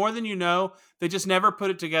they did more than you know. They just never put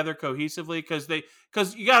it together cohesively because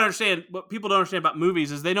you got to understand what people don't understand about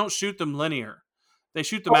movies is they don't shoot them linear. They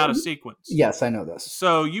shoot them out of sequence. Yes, I know this.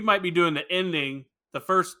 So you might be doing the ending the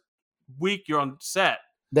first week you're on set.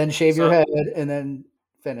 Then shave your head and then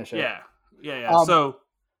finish it. Yeah.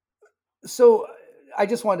 So I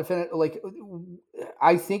just wanted to finish. Like,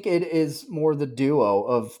 I think it is more the duo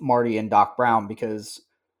of Marty and Doc Brown because,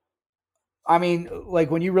 I mean, like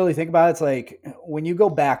when you really think about it, it's like when you go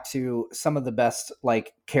back to some of the best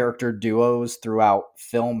like character duos throughout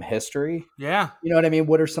film history. Yeah, you know what I mean.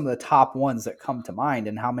 What are some of the top ones that come to mind,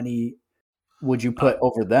 and how many would you put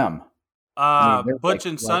over them? Butch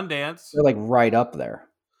and Sundance. They're like right up there.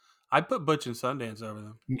 I'd put Butch and Sundance over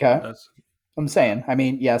them. Okay. I'm saying. I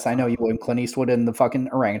mean, yes, I know you would. Clint Eastwood and the fucking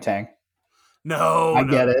orangutan. I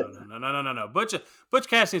get it. No. Butch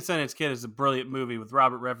Cassidy and Sundance Kid is a brilliant movie with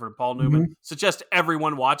Robert Redford and Paul Newman. Mm-hmm. Suggest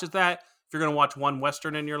everyone watches that. If you're going to watch one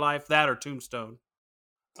Western in your life, that or Tombstone.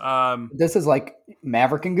 This is like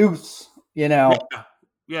Maverick and Goose, you know?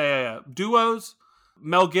 Yeah. Duos,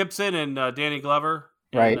 Mel Gibson and Danny Glover.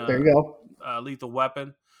 Right, there you go. Lethal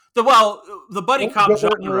Weapon. The buddy cop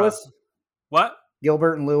genre. What?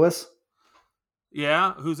 Gilbert and Lewis.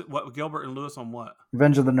 Yeah, Gilbert and Lewis on what?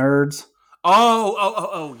 Revenge of the Nerds.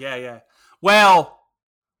 Oh, yeah. Well,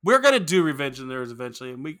 we're gonna do Revenge of the Nerds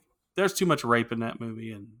eventually, and there's too much rape in that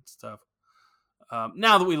movie and stuff.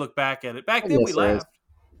 Now that we look back at it, back then we laughed,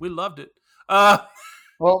 we loved it.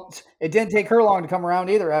 Well, it didn't take her long to come around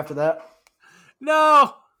either. After that,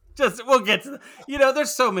 no. We'll get to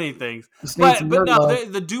there's so many things, but no,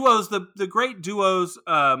 the duos, the great duos,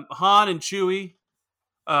 Han and Chewie.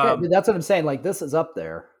 That's what I'm saying. Like this is up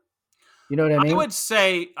there. You know what I mean? I would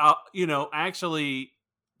say, actually,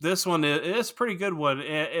 this one is a pretty good one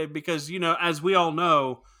because as we all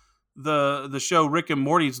know, the show Rick and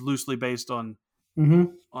Morty is loosely based on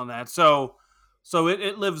that. So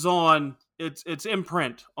it lives on. Its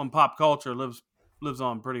imprint on pop culture lives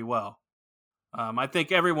on pretty well. I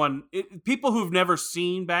think people who've never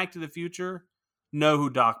seen Back to the Future know who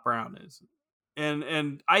Doc Brown is.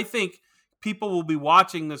 And I think people will be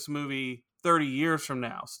watching this movie 30 years from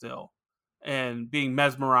now still and being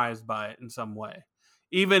mesmerized by it in some way.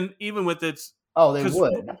 Even with its... Oh, they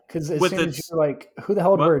would. Because as soon as you're like, who the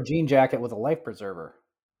hell would wear a jean jacket with a life preserver?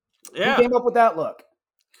 Yeah. Who came up with that look?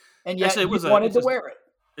 And yet you wanted to wear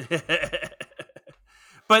it.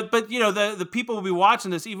 But the people will be watching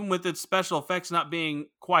this even with its special effects not being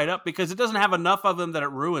quite up because it doesn't have enough of them that it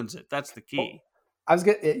ruins it. That's the key.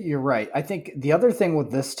 You're right. I think the other thing with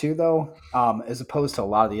this too, though, as opposed to a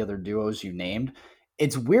lot of the other duos you named,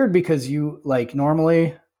 it's weird because you like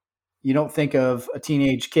normally you don't think of a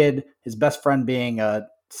teenage kid, his best friend being a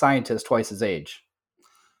scientist twice his age.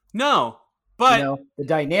 No, but the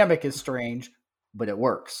dynamic is strange, but it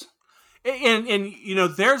works. And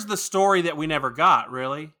there's the story that we never got,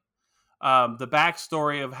 really. The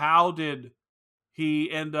backstory of how did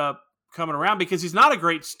he end up coming around, because he's not a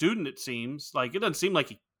great student, it seems. Like, it doesn't seem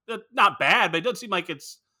like not bad, but it doesn't seem like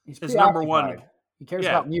it's his number one. He cares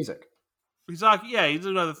about music. He's like, he's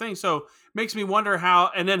another thing. So it makes me wonder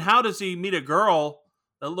how does he meet a girl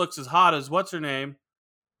that looks as hot as what's her name?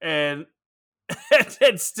 And has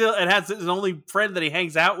his only friend that he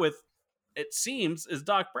hangs out with, it seems, is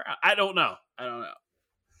Doc Brown. I don't know.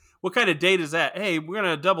 What kind of date is that? Hey, we're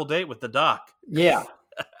going to double date with the Doc. Yeah.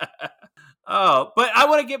 Oh, but I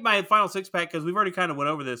want to get my final six-pack because we've already kind of went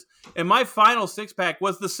over this. And my final six-pack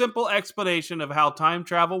was the simple explanation of how time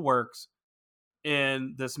travel works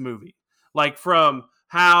in this movie. Like from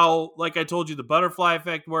how, like I told you, the butterfly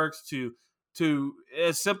effect works to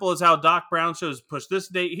as simple as how Doc Brown shows push this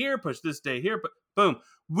date here, push this date here, but boom.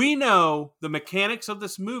 We know the mechanics of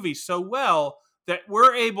this movie so well that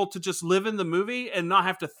we're able to just live in the movie and not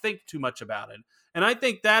have to think too much about it. And I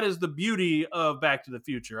think that is the beauty of Back to the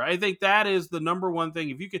Future. I think that is the number one thing.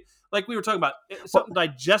 If you could, like we were talking about, something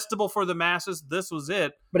digestible for the masses, this was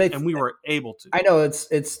it. And we were able to. I know it's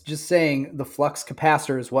just saying the flux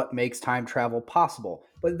capacitor is what makes time travel possible.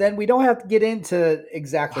 But then we don't have to get into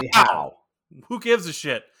exactly how. Who gives a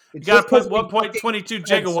shit? You got to put 1.22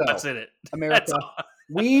 gigawatts in it. America.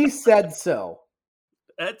 We said so.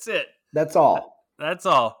 That's it. That's all. That's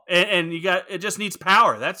all. And it just needs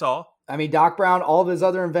power. That's all. I mean, Doc Brown, all of his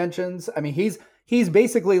other inventions. I mean, he's he's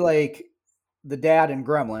basically like the dad in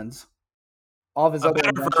Gremlins. All of his A other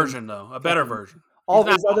better version, though. A better version. All He's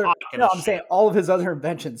of his not other hawking no, his I'm saying shit. all of his other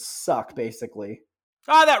inventions suck, basically.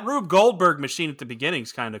 That Rube Goldberg machine at the beginning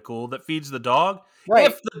is kind of cool that feeds the dog. Right.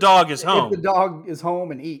 If the dog is If home. the dog is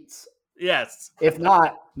home and eats. Yes. If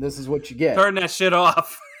not, this is what you get. Turn that shit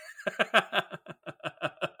off.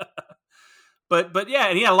 But yeah,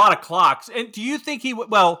 and he had a lot of clocks. And do you think he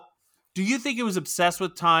was obsessed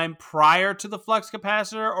with time prior to the flux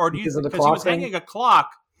capacitor, or do you Because of the because he was clock thing? hanging a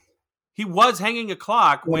clock? He was hanging a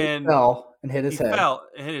clock when he fell and hit his he head. fell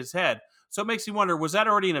and hit his head. So it makes me wonder: was that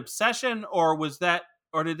already an obsession, or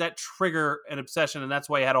did that trigger an obsession, and that's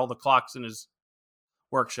why he had all the clocks in his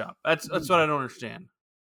workshop? That's what I don't understand.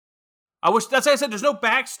 I wish that's why I said there's no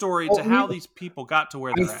backstory to how these people got to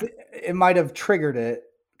where they're at. It might have triggered it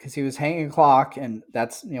because he was hanging a clock, and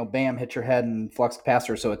that's bam, hit your head and flux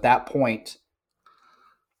capacitor. So at that point,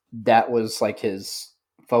 that was like his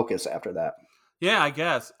focus after that. Yeah, I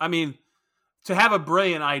guess. I mean, to have a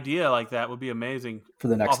brilliant idea like that would be amazing for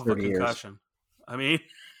the next off 30 of a years. concussion. I mean,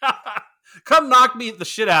 come knock the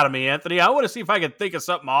shit out of me, Anthony. I want to see if I can think of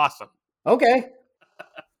something awesome. Okay.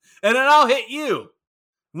 And then I'll hit you.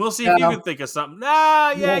 We'll see if you can think of something.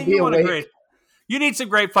 You want a great. You need some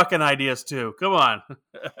great fucking ideas too. Come on.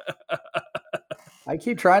 I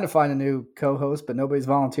keep trying to find a new co-host, but nobody's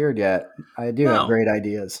volunteered yet. I do have great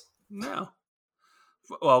ideas. No.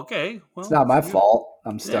 Well, okay. Well, it's not my fault.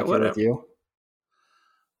 I'm stuck here with you.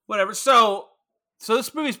 Whatever. So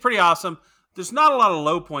this movie's pretty awesome. There's not a lot of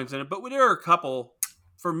low points in it, but there are a couple.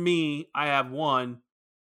 For me, I have one.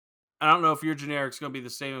 I don't know if your generic's going to be the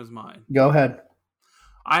same as mine. Go ahead.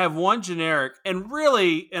 I have one generic, and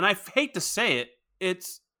really, and I hate to say it,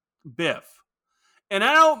 it's Biff. And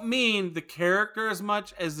I don't mean the character as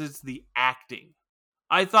much as it's the acting.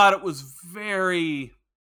 I thought it was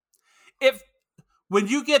when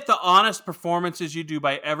you get the honest performances you do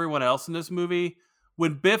by everyone else in this movie,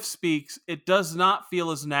 when Biff speaks, it does not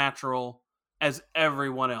feel as natural as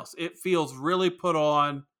everyone else. It feels really put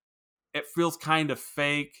on. It feels kind of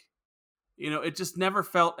fake. It just never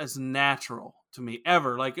felt as natural to me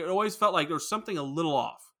ever. Like it always felt like there was something a little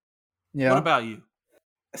off. Yeah. What about you?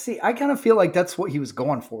 See, I kind of feel like that's what he was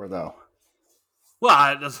going for, though. Well,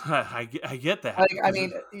 I get that. I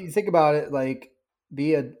mean, you think about it, like,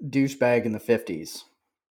 be a douchebag in the 50s.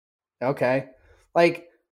 Okay. Like,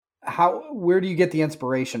 where do you get the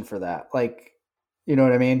inspiration for that? Like, you know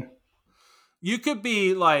what I mean? You could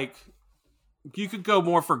be like, you could go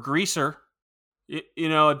more for Greaser,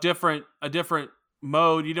 a different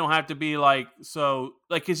mode. You don't have to be like,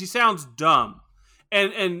 because he sounds dumb.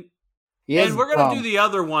 And we're going to do the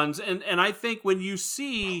other ones. And I think when you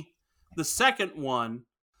see the second one,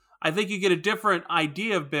 I think you get a different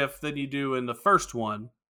idea of Biff than you do in the first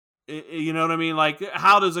one. You know what I mean? Like,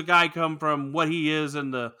 how does a guy come from what he is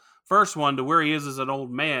in the first one to where he is as an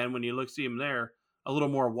old man when you see him there? A little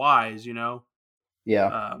more wise,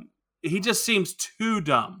 Yeah. He just seems too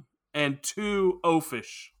dumb and too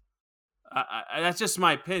oafish. That's just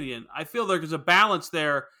my opinion. I feel there's a balance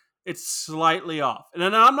there. It's slightly off. And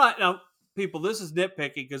then now, people, this is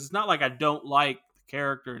nitpicking because it's not like I don't like the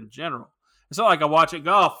character in general. It's not like I watch it and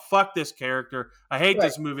go, oh, fuck this character. I hate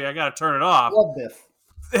this movie. I got to turn it off. Love Biff.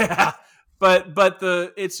 Yeah. But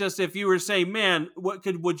it's just, if you were to say, man,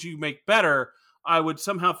 would you make better? I would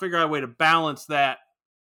somehow figure out a way to balance that,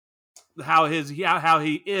 how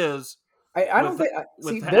he is. I don't think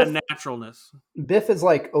with Biff, naturalness. Biff is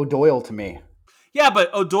like O'Doyle to me. Yeah,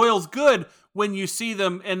 but O'Doyle's good when you see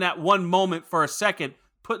them in that one moment for a second,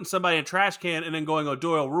 putting somebody in a trash can and then going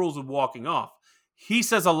O'Doyle rules and walking off. He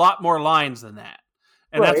says a lot more lines than that.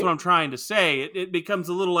 And that's what I'm trying to say. It becomes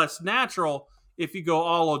a little less natural if you go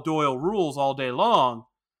all O'Doyle rules all day long.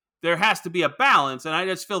 There has to be a balance, and I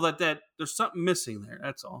just feel that there's something missing there.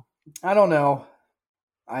 That's all. I don't know.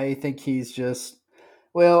 I think he's just,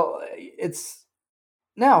 he's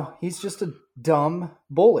just a dumb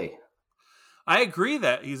bully. I agree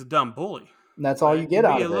that he's a dumb bully. And that's all you get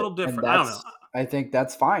out of it. A little different. I don't know. I think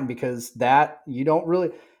that's fine because that you don't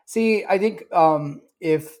really see. I think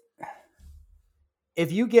if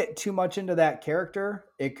you get too much into that character,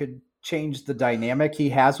 it could change the dynamic he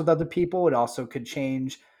has with other people. It also could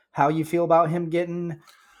change how you feel about him getting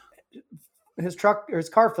his truck or his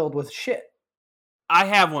car filled with shit. I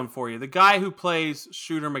have one for you. The guy who plays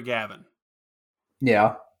Shooter McGavin.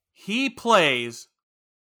 Yeah. He plays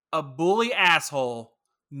a bully asshole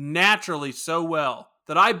naturally so well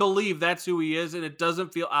that I believe that's who he is and it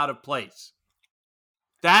doesn't feel out of place.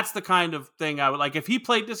 That's the kind of thing I would like. If he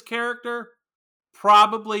played this character,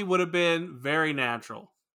 probably would have been very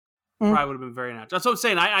natural. Probably would have been very natural. That's what I'm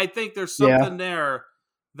saying. I think there's something there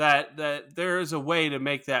that there is a way to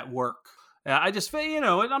make that work. I just feel,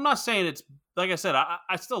 I'm not saying it's, like I said,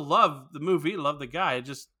 I still love the movie, love the guy. It's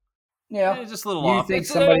just a little off. You think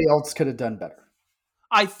somebody else could have done better?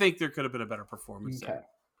 I think there could have been a better performance there.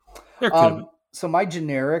 There could have been. So my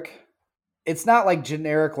generic, it's not like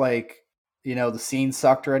generic, like, the scene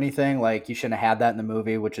sucked or anything. Like, you shouldn't have had that in the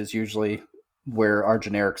movie, which is usually where our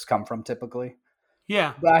generics come from typically.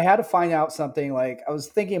 Yeah. But I had to find out something. Like, I was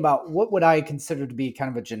thinking about what would I consider to be kind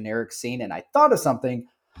of a generic scene, and I thought of something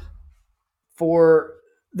for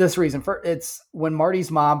this reason. It's when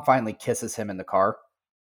Marty's mom finally kisses him in the car.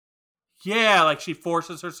 Yeah, like she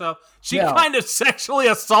forces herself. She kind of sexually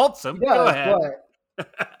assaults him. Yeah, go ahead.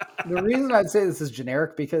 The reason I'd say this is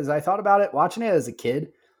generic, because I thought about it watching it as a kid.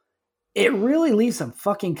 It really leaves some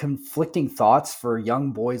fucking conflicting thoughts for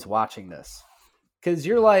young boys watching this. Because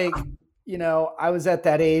you're like, I was at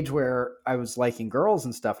that age where I was liking girls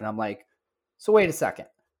and stuff, and I'm like, so wait a second.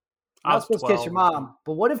 I'm not supposed to kiss your mom,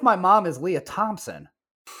 but what if my mom is Leah Thompson?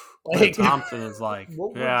 Leah Thompson is like,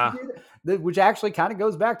 which actually kind of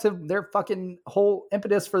goes back to their fucking whole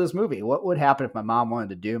impetus for this movie. What would happen if my mom wanted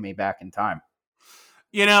to do me back in time?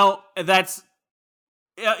 That's,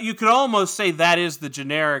 you could almost say that is the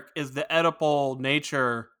generic, is the Oedipal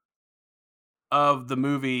nature of the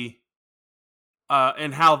movie,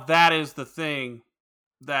 and how that is the thing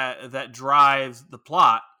that drives the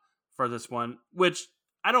plot for this one, which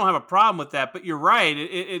I don't have a problem with that, but you're right.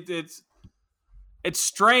 It's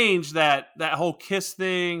strange that whole kiss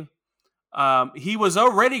thing. He was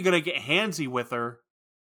already going to get handsy with her,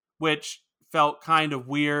 which felt kind of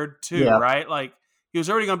weird too, right? Like, he was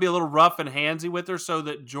already going to be a little rough and handsy with her so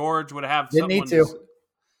that George would have someone. Didn't need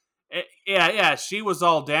to. Yeah. She was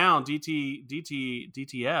all down.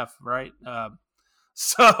 DTF, right?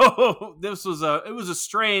 So this was it was a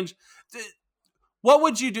strange. What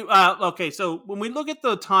would you do? Okay, so when we look at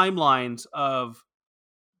the timelines of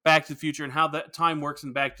Back to the Future and how that time works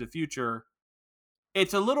in Back to the Future,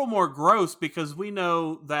 it's a little more gross because we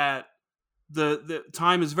know that the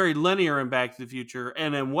time is very linear in Back to the Future,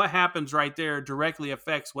 and then what happens right there directly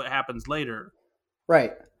affects what happens later.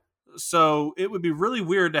 Right. So it would be really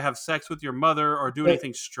weird to have sex with your mother or do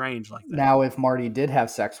anything strange like that. Now, if Marty did have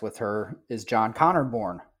sex with her, is John Connor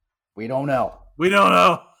born? We don't know.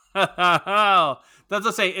 That's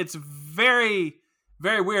to say, it's very,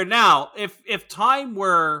 very weird. Now, if time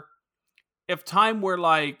were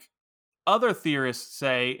like other theorists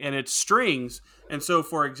say, and it's strings, and so,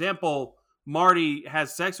 for example, Marty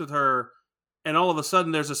has sex with her, and all of a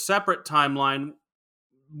sudden there's a separate timeline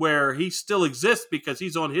where he still exists because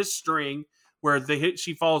he's on his string where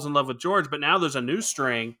she falls in love with George, but now there's a new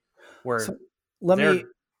string where they're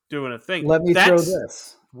doing a thing. Let me throw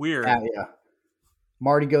this. Weird. Yeah.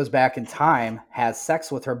 Marty goes back in time, has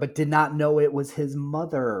sex with her, but did not know it was his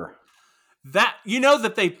mother. That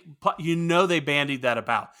they bandied that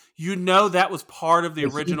about. That was part of the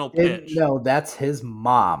original pitch. No, that's his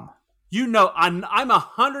mom. I'm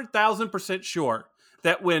 100,000% sure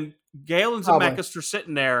that when Gale and Zemeckis are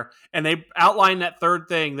sitting there and they outlined that third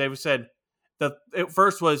thing, they said it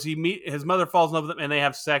first was his mother falls in love with him and they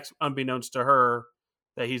have sex unbeknownst to her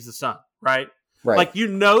that he's the son, right? Right. Like,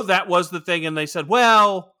 that was the thing, and they said,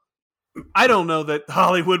 well, I don't know that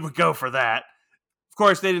Hollywood would go for that. Of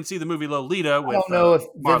course, they didn't see the movie Lolita. I don't know if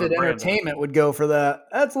Vivid Entertainment would go for that.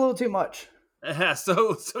 That's a little too much.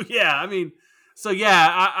 Really,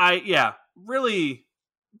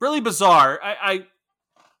 really bizarre. I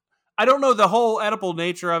don't know the whole Oedipal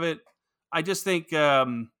nature of it. I just think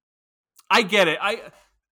I get it.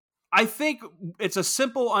 I think it's a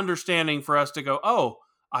simple understanding for us to go, oh,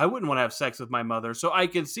 I wouldn't want to have sex with my mother. So I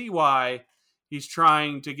can see why he's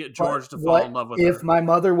trying to get George to fall in love with her. If my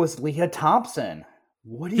mother was Leah Thompson,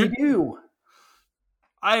 what do you do?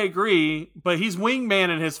 I agree, but he's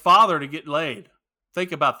wingmanning his father to get laid.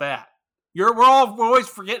 Think about that. We're always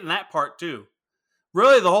forgetting that part too.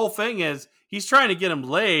 Really, the whole thing is he's trying to get him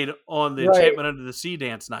laid on the Enchantment Under the Sea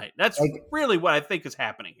dance night. That's really what I think is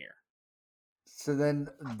happening here. So then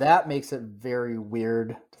that makes it very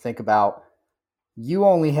weird to think about. You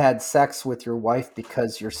only had sex with your wife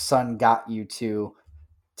because your son got you two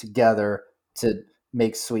together to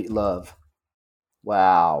make sweet love.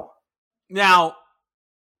 Wow. Now,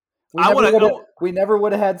 we never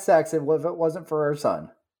would have had sex if it wasn't for our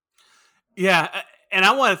son. Yeah, and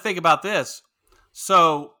I want to think about this.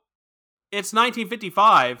 So, it's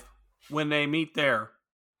 1955 when they meet there.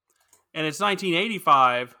 And it's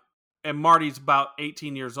 1985 and Marty's about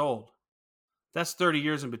 18 years old. That's 30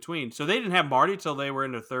 years in between. So they didn't have Marty till they were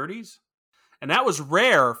in their 30s. And that was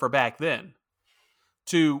rare for back then.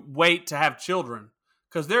 to wait to have children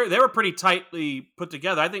because they were pretty tightly put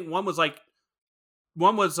together. I think one was like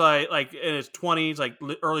in his 20s, like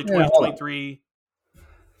early 20s, 23.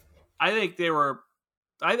 I think they were.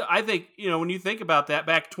 I think, when you think about that,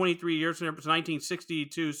 back 23 years from there, it was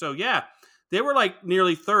 1962. So yeah, they were like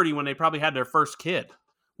nearly 30 when they probably had their first kid,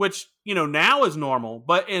 which now is normal.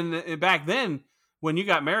 But in back then, when you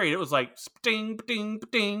got married, it was like ding, ding,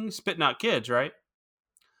 ding, spitting out kids, right?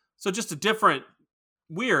 So just a different,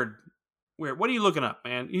 weird. What are you looking up,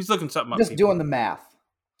 man? He's looking something up. Just doing the math.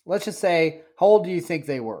 Let's just say, how old do you think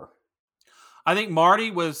they were? I think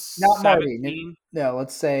Marty was not 17. Marty. No,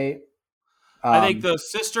 let's say. I think the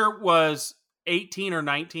sister was 18 or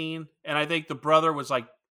 19, and I think the brother was like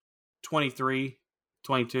 23,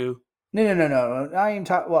 22. No. I ain't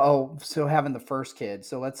talking. Well, so having the first kid.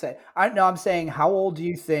 So let's say I'm saying, how old do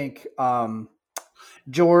you think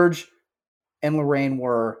George and Lorraine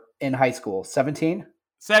were in high school? 17?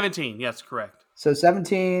 17, yes, correct. So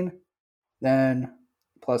 17, then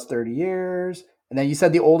plus 30 years. And then you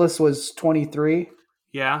said the oldest was 23?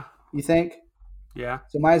 Yeah. You think? Yeah.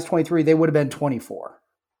 So minus 23, they would have been 24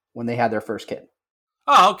 when they had their first kid.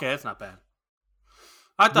 Oh, okay. That's not bad.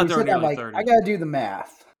 I thought they were nearly 30. I got to do the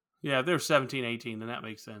math. Yeah, they're 17, 18, then that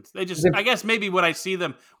makes sense. They just, I guess maybe when I see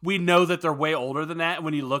them, we know that they're way older than that.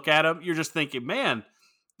 When you look at them, you're just thinking, man,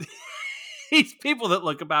 these people that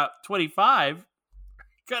look about 25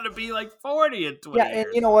 going to be like 40 in 20 years.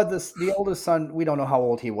 And you know what? The oldest son, we don't know how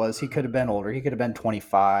old he was. He could have been older. He could have been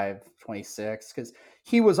 25, 26, because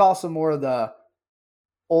he was also more of the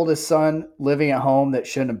oldest son living at home that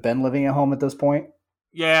shouldn't have been living at home at this point.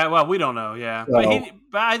 Yeah, well, we don't know, yeah. So,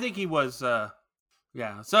 but I think he was,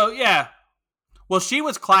 yeah. So, yeah. Well, she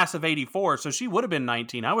was class of 84, so she would have been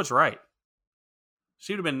 19. I was right.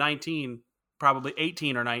 She would have been 19, probably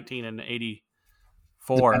 18 or 19 in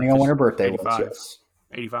 84. Depending on when her birthday was, yes.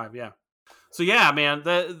 85, yeah. So, yeah, man,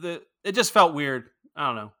 it just felt weird. I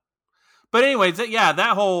don't know. But anyways, yeah,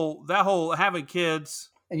 that whole having kids.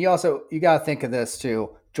 And you got to think of this,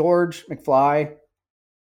 too. George McFly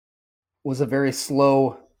was a very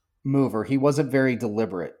slow mover. He wasn't very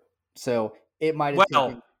deliberate. So it might have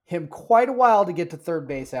taken him quite a while to get to third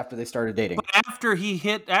base after they started dating. But after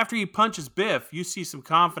he punches Biff, you see some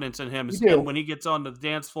confidence in him. And when he gets on the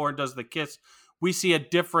dance floor and does the kiss, we see a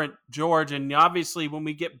different George. And obviously when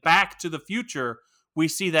we get back to the future, we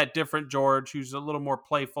see that different George who's a little more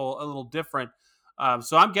playful, a little different.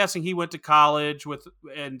 So I'm guessing he went to college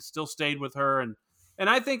and still stayed with her. And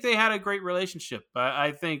I think they had a great relationship.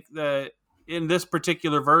 I think that in this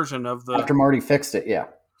particular version of after Marty fixed it, yeah.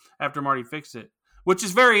 After Marty fixed it, which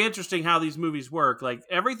is very interesting how these movies work. Like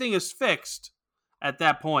everything is fixed at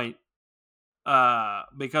that point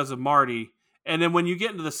because of Marty. And then when you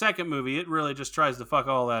get into the second movie, it really just tries to fuck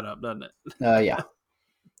all that up, doesn't it? Yeah.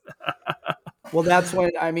 Well, that's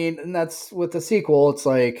and that's with the sequel. It's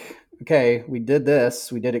like, okay, we did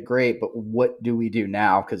this, we did it great, but what do we do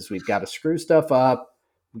now? Because we've got to screw stuff up.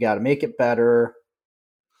 We got to make it better.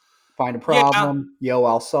 Find a problem.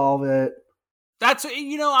 I'll solve it. That's,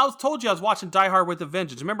 I told you I was watching Die Hard with a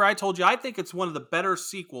Vengeance. Remember, I told you I think it's one of the better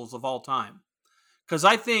sequels of all time. Because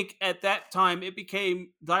I think at that time it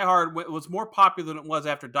became Die Hard was more popular than it was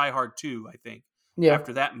after Die Hard 2, I think. Yeah.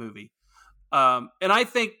 After that movie. And I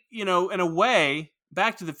think, in a way,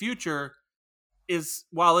 Back to the Future is,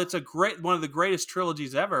 while it's one of the greatest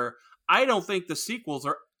trilogies ever, I don't think the sequels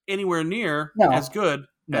are anywhere near as good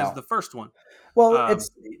as the first one. Well,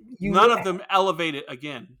 none of them elevate it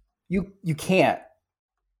again. You can't.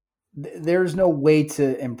 There's no way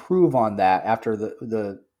to improve on that after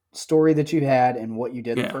the story that you had and what you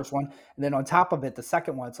did in the first one. And then on top of it, the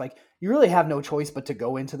second one, it's like you really have no choice but to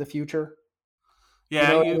go into the future. Yeah, you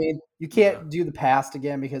know what I mean? You can't do the past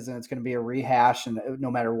again because then it's going to be a rehash, and no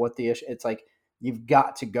matter what the issue, it's like you've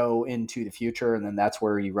got to go into the future, and then that's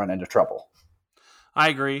where you run into trouble. I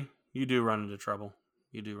agree. You do run into trouble.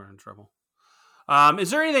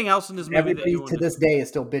 Is there anything else in this movie? Everybody to this day is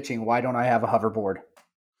still bitching, why don't I have a hoverboard?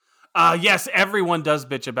 Yes, everyone does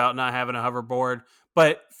bitch about not having a hoverboard,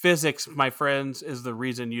 but physics, my friends, is the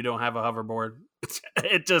reason you don't have a hoverboard.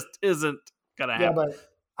 It just isn't going to happen. Yeah,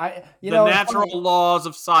 but the natural laws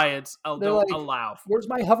of science don't allow. Where's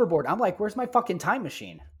my hoverboard? I'm like, where's my fucking time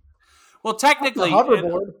machine? Well, technically,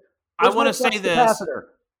 hoverboard. I want to say this.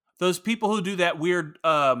 Those people who do that weird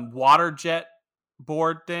water jet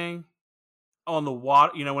board thing on the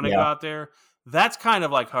water, when they go out there, that's kind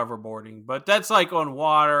of like hoverboarding, but that's like on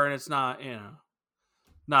water and it's not,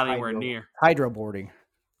 not anywhere near. Hydroboarding.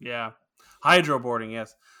 Yeah. Hydroboarding,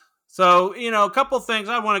 yes. So, a couple things.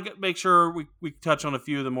 I want to make sure we touch on a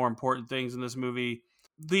few of the more important things in this movie.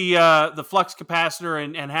 the flux capacitor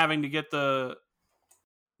and having to get the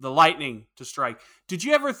lightning to strike. Did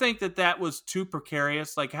you ever think that was too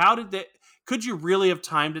precarious? Like, how did that? Could you really have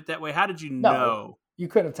timed it that way? How did you know? You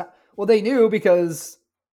couldn't have. Well, they knew because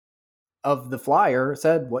of the flyer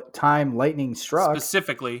said what time lightning struck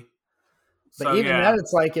Specifically. But So, even then,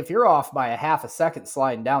 it's like if you're off by a half a second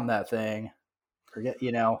sliding down that thing, forget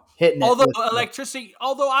hitting although it. electricity,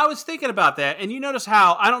 although I was thinking about that, and you notice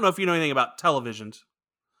how I don't know if you know anything about televisions,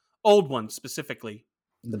 old ones specifically,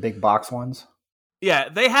 the big box ones. Yeah,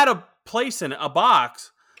 they had a place in it, a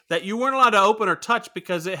box that you weren't allowed to open or touch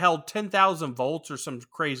because it held 10,000 volts or some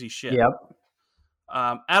crazy shit. Yep.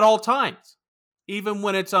 At all times, even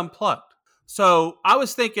when it's unplugged. So I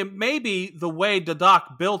was thinking maybe the way the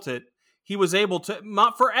doc built it, he was able to,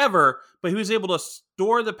 not forever, but he was able to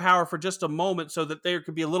store the power for just a moment so that there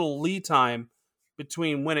could be a little lead time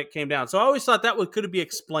between when it came down. So I always thought that could be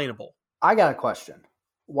explainable. I got a question.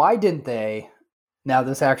 Why didn't they? Now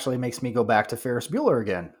this actually makes me go back to Ferris Bueller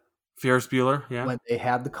again. Ferris Bueller, yeah. When they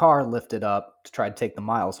had the car lifted up to try to take the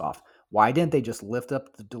miles off. Why didn't they just lift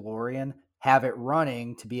up the DeLorean, have it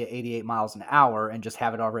running to be at 88 miles an hour, and just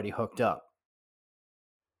have it already hooked up?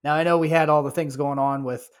 Now, I know we had all the things going on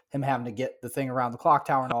with him having to get the thing around the clock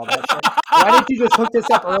tower and all that shit. Why didn't you just hook this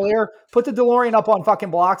up earlier? Put the DeLorean up on fucking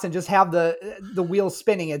blocks and just have the wheels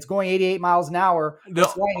spinning. It's going 88 miles an hour. No.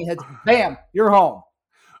 This lightning hits. Bam, you're home.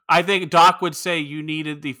 I think Doc would say you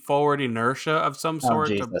needed the forward inertia of some sort.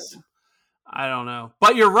 Oh, Jesus. I don't know.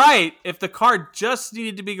 But you're right. If the car just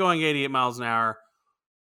needed to be going 88 miles an hour,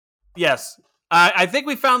 yes. I think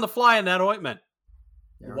we found the fly in that ointment.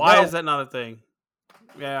 Why is that not a thing?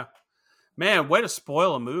 Yeah. Man, way to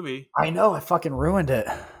spoil a movie. I know. I fucking ruined it.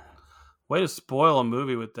 Way to spoil a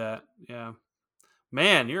movie with that. Yeah.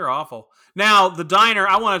 Man, you're awful. Now, the diner,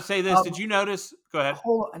 I want to say this. Did you notice? Go ahead.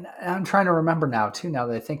 Hold on. I'm trying to remember now, too, now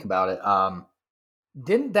that I think about it.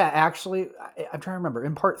 Didn't that actually, I'm trying to remember,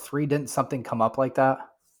 in part 3, didn't something come up like that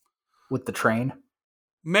with the train?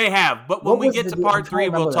 May have, but when we get to part 3,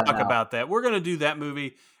 we'll talk about that. We're going to do that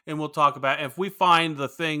movie, and we'll talk about it. If we find the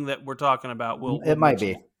thing that we're talking about, we'll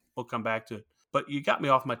come back to it. But you got me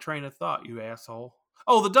off my train of thought, you asshole.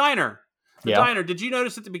 Oh, the diner. The diner. Did you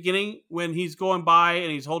notice at the beginning when he's going by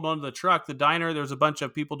and he's holding on to the truck, the diner, there's a bunch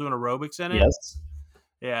of people doing aerobics in it? Yes.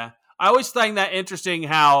 Yeah. I always find that interesting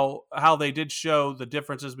how they did show the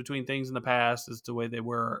differences between things in the past as the way they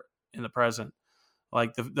were in the present.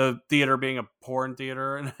 Like the theater being a porn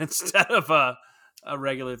theater instead of a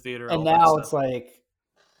regular theater. And now it's like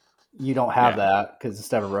you don't have that because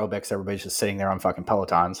instead of aerobics, everybody's just sitting there on fucking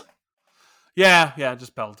Pelotons. Yeah,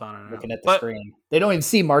 just Peloton. Looking at the screen. They don't even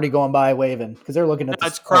see Marty going by waving because they're looking at the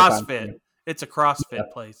It's CrossFit. It's a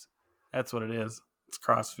CrossFit place. That's what it is. It's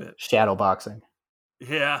CrossFit. Shadow boxing.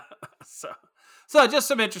 Yeah. So just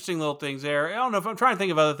some interesting little things there. I don't know if I'm trying to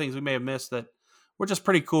think of other things we may have missed that were just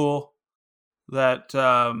pretty cool. That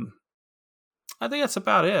I think that's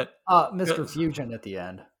about it. Mr. Fusion at the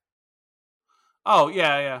end. Oh,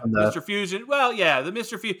 yeah. Mr. Fusion. Well, yeah, the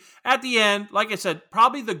Mr. Fusion. At the end, like I said,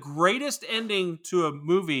 probably the greatest ending to a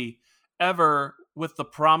movie ever with the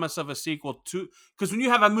promise of a sequel to, because when you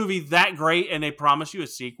have a movie that great and they promise you a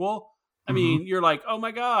sequel, I mean, you're like, oh my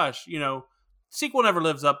gosh, sequel never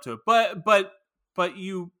lives up to it. But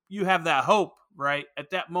you have that hope, right? At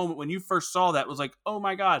that moment when you first saw that, it was like, oh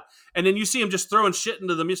my God. And then you see him just throwing shit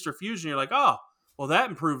into the Mr. Fusion. You're like, oh, well, that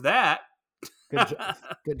improved that.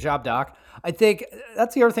 Good job, Doc. I think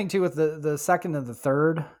that's the other thing too with the second and the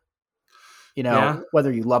third.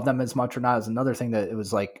 Whether you love them as much or not is another thing that it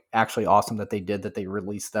was like actually awesome that they did, that they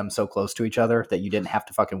released them so close to each other that you didn't have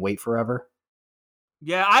to fucking wait forever.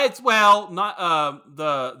 Yeah,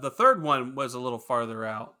 the third one was a little farther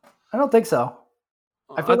out. I don't think so.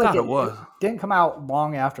 I feel like it was. It didn't come out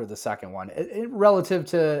long after the second one, relative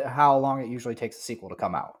to how long it usually takes a sequel to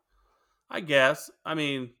come out. I guess. I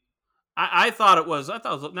mean, I thought it was.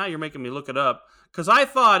 Now you're making me look it up because I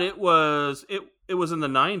thought it was. It was in the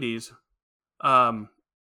 90s.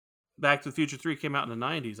 Back to the Future 3 came out in the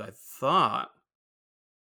 90s. I thought,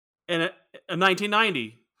 and in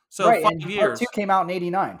 1990. So right, 5 and years. Part 2 came out in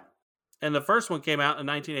 89. And the first one came out in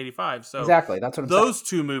 1985. So exactly, that's what I'm saying. Those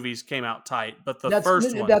two movies came out tight, but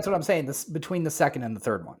first one. That's what I'm saying. This between the second and the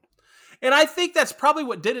third one. And I think that's probably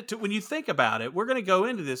what did it to, when you think about it. We're going to go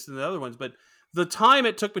into this in the other ones, but the time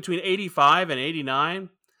it took between 85 and 89,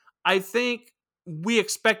 I think we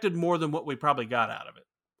expected more than what we probably got out of it.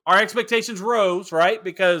 Our expectations rose, right?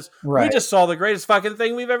 Because we just saw the greatest fucking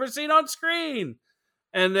thing we've ever seen on screen.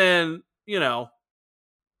 And then,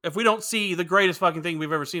 if we don't see the greatest fucking thing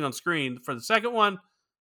we've ever seen on screen for the second one,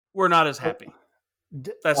 we're not as happy.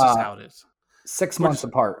 That's just how it is. 6 months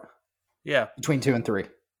apart. Yeah. Between 2 and 3.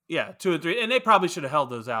 Yeah, 2 and 3. And they probably should have held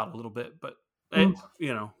those out a little bit, but,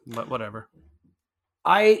 but whatever.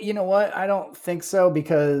 You know what? I don't think so,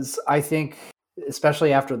 because I think,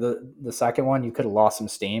 especially after the second one, you could have lost some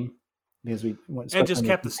steam because we went and just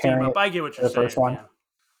kept the steam up. I get what you're saying. First one.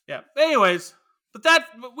 Yeah. Anyways, but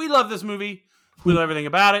we love this movie. We love everything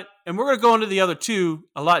about it, and we're going to go into the other two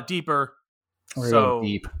a lot deeper. We're going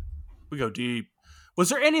deep. We go deep. Was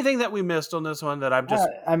there anything that we missed on this one that I'm just?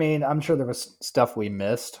 I mean, I'm sure there was stuff we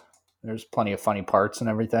missed. There's plenty of funny parts and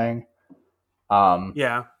everything.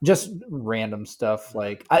 Yeah, just random stuff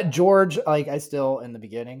like George. Like I still in the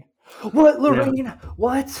beginning. What, Lorraine? Yeah.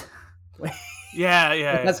 What?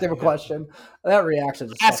 Yeah. That's a question. That reaction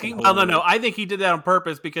is asking. Well, no. I think he did that on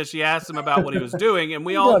purpose because she asked him about what he was doing, and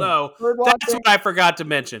we all know that's what I forgot to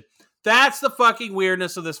mention. That's the fucking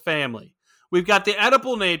weirdness of this family. We've got the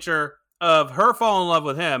Oedipal nature of her falling in love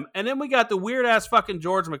with him, and then we got the weird ass fucking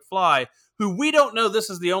George McFly, who we don't know this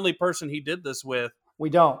is the only person he did this with. We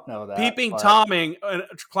don't know that.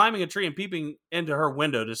 Climbing a tree and peeping into her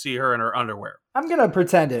window to see her in her underwear. I'm gonna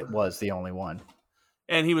pretend it was the only one.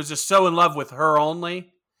 And he was just so in love with her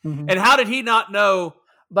only. Mm-hmm. And how did he not know?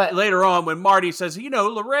 But later on, when Marty says,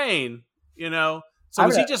 Lorraine, so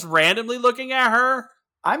was he just randomly looking at her?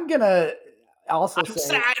 I'm gonna also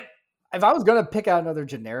say, if I was gonna pick out another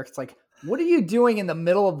generic, it's like, what are you doing in the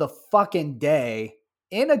middle of the fucking day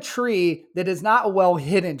in a tree that is not a well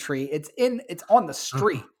hidden tree? It's on the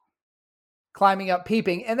street, climbing up,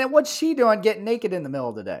 peeping, and then what's she doing, getting naked in the middle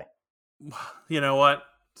of the day? You know what?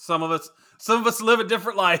 Some of us live a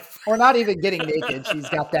different life. Or not even getting naked. She's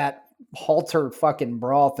got that halter fucking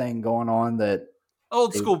bra thing going on. That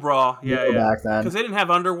old school bra, yeah. Back then, because they didn't have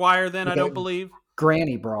underwire then. I don't believe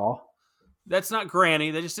granny bra. That's not granny.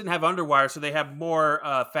 They just didn't have underwire, so they have more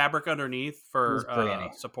fabric underneath for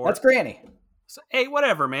support. That's granny. So, hey,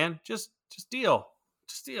 whatever, man. Just deal.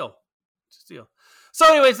 So,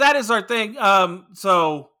 anyways, that is our thing.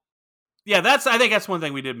 So, yeah, I think that's one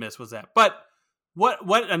thing we did miss was that. But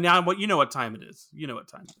and now you know what time it is.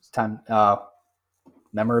 Time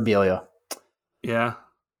memorabilia. Yeah.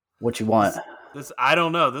 What you want? This I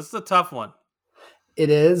don't know. This is a tough one. It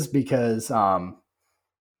is because I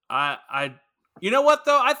you know what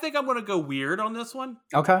though? I think I'm going to go weird on this one.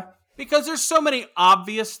 Okay. Because there's so many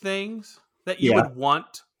obvious things that you would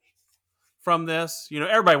want from this.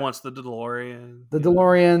 Everybody wants the DeLorean.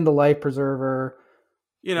 The life preserver.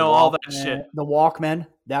 All that shit. The Walkman.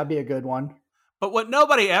 That'd be a good one. But what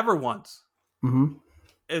nobody ever wants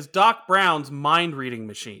is Doc Brown's mind reading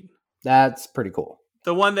machine. That's pretty cool.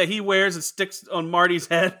 The one that he wears and sticks on Marty's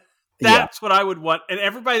head. That's what I would want. And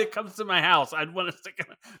everybody that comes to my house, I'd want to stick it.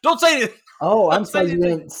 Don't say anything. Oh, I'm sorry you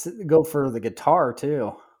didn't go for the guitar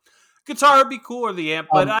too. Guitar would be cool, or the amp,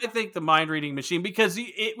 but I think the mind reading machine, because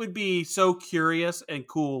it would be so curious and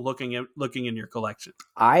cool looking in your collection.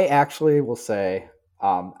 I actually will say,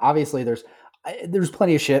 obviously there's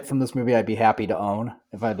plenty of shit from this movie I'd be happy to own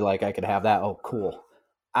if I'd be like, I could have that. Oh, cool.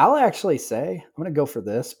 I'll actually say I'm going to go for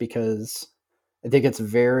this because I think it's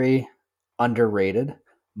very underrated.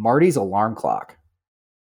 Marty's alarm clock.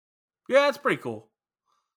 Yeah, it's pretty cool.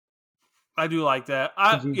 I do like that.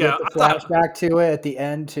 Did you get the flashback to it at the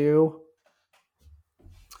end too?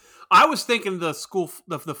 I was thinking the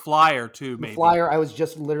flyer too. Maybe the flyer. I was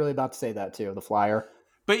just literally about to say that too. The flyer.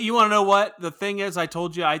 But you want to know what the thing is? I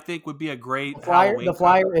told you I think would be a great the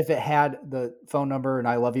flyer if it had the phone number and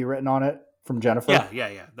 "I love you" written on it from Jennifer.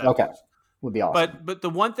 Yeah. Okay, would be awesome. But the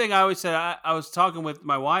one thing I always said, I was talking with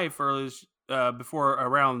my wife earlier before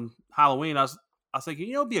around Halloween. I was thinking,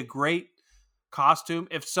 it'd be a great costume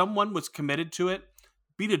if someone was committed to it.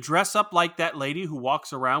 Be to dress up like that lady who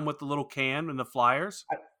walks around with the little can and the flyers.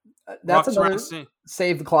 That's another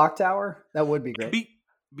Save the Clock Tower. That would be great.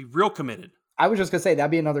 Be real committed. I was just gonna say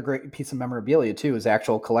that'd be another great piece of memorabilia too. Is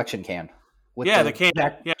actual collection can. With the can.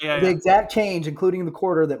 The exact change, including the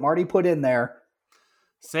quarter that Marty put in there.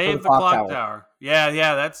 Save the clock tower.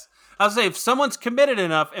 Yeah. That's. I was say if someone's committed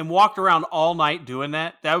enough and walked around all night doing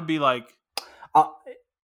that would be like.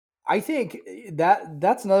 I think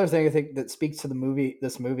that's another thing I think that speaks to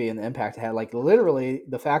this movie and the impact it had. Like literally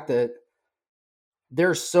the fact that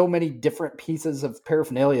there's so many different pieces of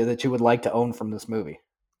paraphernalia that you would like to own from this movie.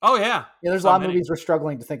 Oh yeah. There's a lot of movies we're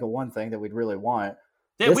struggling to think of one thing that we'd really want.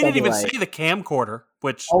 Yeah, we didn't even say the camcorder,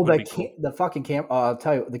 which the fucking I'll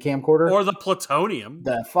tell you, the camcorder or the plutonium,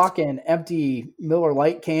 the fucking empty Miller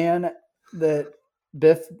Lite can that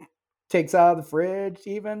Biff takes out of the fridge.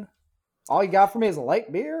 Even all you got for me is a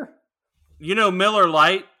light beer. Miller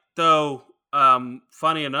Lite though.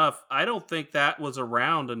 Funny enough, I don't think that was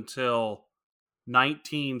around until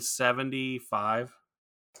 1975.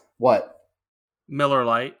 What? Miller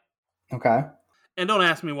Lite. Okay. And don't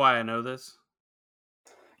ask me why I know this.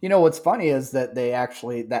 You know what's funny is that they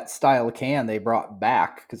actually that style of can they brought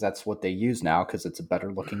back because that's what they use now because it's a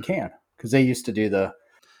better looking can because they used to do the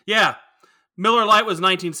Yeah, Miller Lite was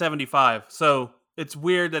 1975. So it's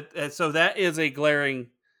weird that so that is a glaring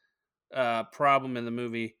problem in the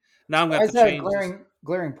movie. Now I'm going why to is have to that a change this.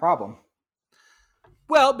 glaring problem?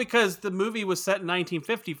 Well, because the movie was set in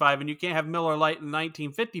 1955, and you can't have Miller Lite in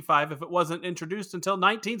 1955 if it wasn't introduced until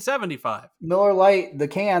 1975. Miller Lite, the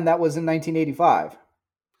can that was in 1985.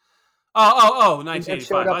 Oh, He just 1985.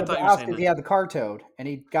 showed up I at the thought you were house saying because that. he had the car towed and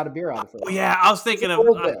he got a beer out of it. Oh, yeah, I was thinking of.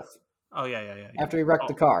 Old Biff. Oh, yeah. After he wrecked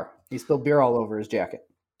the car, he spilled beer all over his jacket.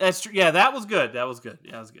 That's true. Yeah, that was good. Yeah, that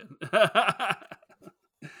was good.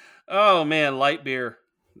 Oh man, light beer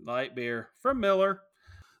from Miller.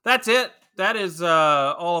 That's it. That is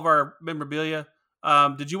all of our memorabilia.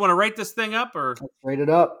 Did you want to rate this thing up, or Let's rate it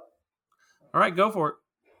up. all right, go for it.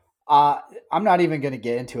 I'm not even going to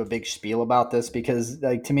get into a big spiel about this because,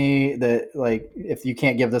 like, to me, if you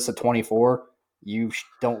can't give this a 24, you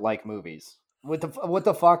don't like movies. What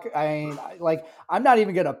the fuck? I mean, I'm not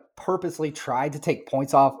even going to purposely try to take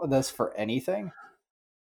points off of this for anything.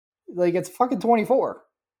 Like, it's fucking 24.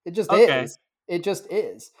 It just Okay. is. It just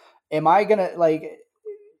is. Am I gonna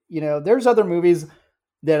there's other movies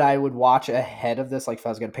that I would watch ahead of this, like if I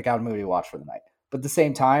was gonna pick out a movie to watch for the night. But at the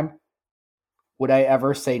same time, would I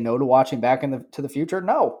ever say no to watching Back to the Future?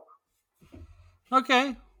 No.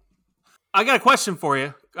 Okay. I got a question for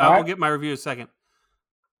you. All right. We'll get my review in a second.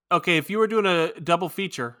 Okay, if you were doing a double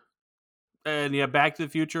feature and you have Back to the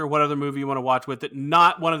Future, what other movie you want to watch with it?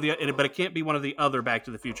 Not one of the, but it can't be one of the other Back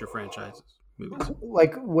to the Future franchises movies.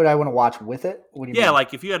 Like, would I want to watch with it? What do you mean?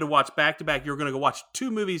 Like if you had to watch back to back, you were going to go watch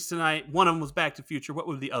two movies tonight. One of them was Back to the Future. What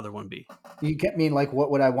would the other one be? You get me like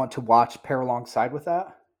what would I want to watch pair alongside with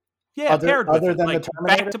that? Yeah, Other paired with than it, the like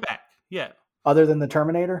Terminator? back to back. Yeah. Other than the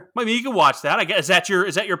Terminator? I mean, you can watch that. I guess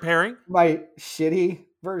is that your pairing? My shitty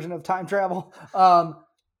version of time travel. I'm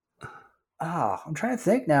trying to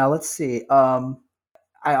think now. Let's see. I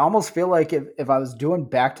almost feel like if I was doing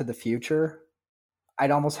Back to the Future,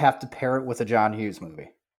 I'd almost have to pair it with a John Hughes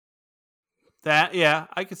movie.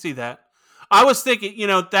 I could see that. I was thinking,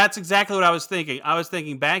 that's exactly what I was thinking. I was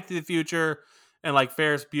thinking Back to the Future and like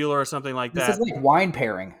Ferris Bueller or something like that. This is like wine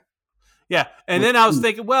pairing. Yeah, and then I was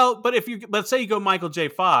thinking, well, but if let's say you go Michael J.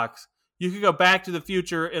 Fox, you could go Back to the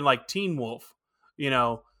Future and like Teen Wolf.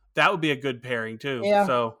 That would be a good pairing too. Yeah.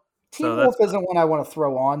 So Teen Wolf isn't one I want to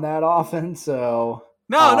throw on that often. So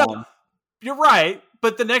no, you're right.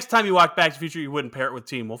 But the next time you watch Back to the Future, you wouldn't pair it with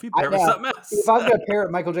Teen Wolf. You pair it with something else. If I was going to pair a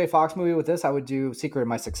Michael J. Fox movie with this, I would do Secret of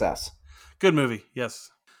My Success. Good movie. Yes,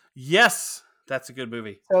 that's a good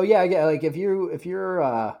movie. So yeah, like if you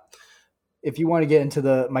want to get into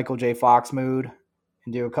the Michael J. Fox mood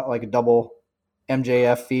and do a double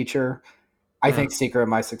MJF feature, I think Secret of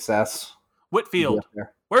My Success. Whitfield.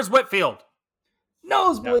 Where's Whitfield?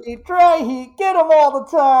 Nosebleed, dry heat, get them all the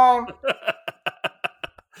time.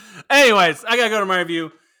 Anyways, I gotta go to my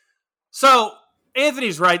review. So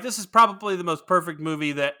Anthony's right. This is probably the most perfect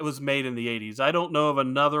movie that was made in the 80s. I don't know of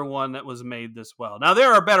another one that was made this well. Now,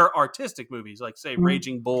 there are better artistic movies, like, say,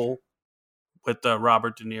 Raging Bull with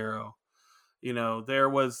Robert De Niro. There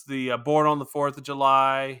was the Born on the 4th of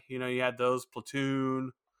July. You had those,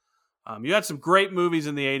 Platoon. You had some great movies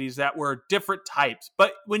in the 80s that were different types.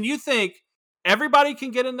 But when you think everybody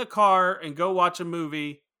can get in the car and go watch a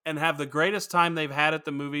movie and have the greatest time they've had at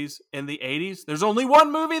the movies in the 80s, there's only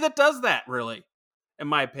one movie that does that, really, in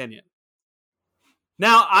my opinion.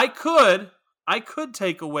 Now, I could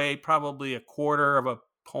take away probably 1/4 of a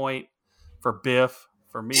point for Biff,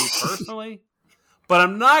 for me personally, but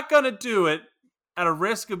I'm not going to do it at a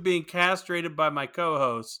risk of being castrated by my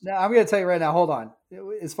co-host. Now, I'm going to tell you right now, hold on.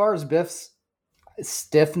 As far as Biff's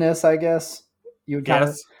stiffness, I guess, you would kind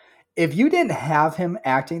of, if you didn't have him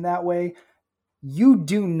acting that way, you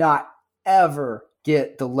do not ever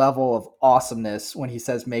get the level of awesomeness when he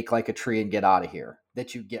says "make like a tree and get out of here"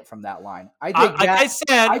 that you get from that line. I think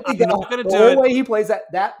I'm not going to do it. The way he plays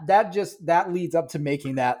that leads up to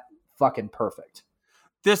making that fucking perfect.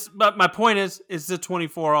 But my point is the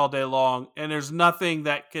 24 all day long, and there's nothing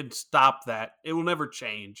that could stop that. It will never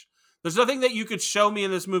change. There's nothing that you could show me in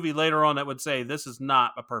this movie later on that would say this is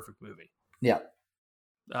not a perfect movie. Yeah.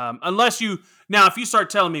 Unless if you start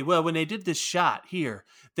telling me, well, when they did this shot here,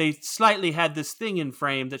 they slightly had this thing in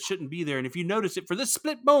frame that shouldn't be there. And if you notice it for this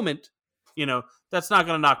split moment, that's not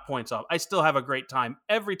going to knock points off. I still have a great time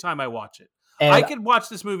every time I watch it. And I could watch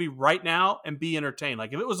this movie right now and be entertained.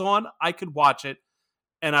 Like if it was on, I could watch it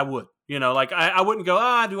and I would, You know, like I wouldn't go,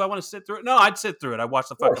 do I want to sit through it? No, I'd sit through it. I'd watch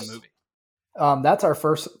the fucking movie. That's our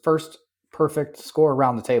first perfect score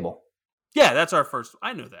around the table. Yeah, that's our first.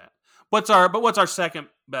 I knew that. What's our second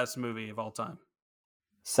best movie of all time?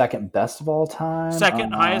 Second best of all time?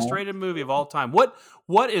 Second highest rated movie of all time.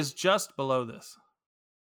 What is just below this?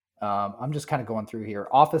 I'm just kind of going through here.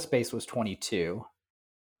 Office Space was 22.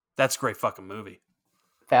 That's a great fucking movie.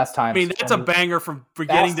 Fast Times. I mean, that's a banger from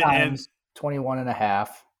beginning to end. 21 and a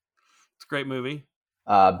half. It's a great movie.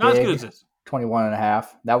 Not as good as this. 21 and a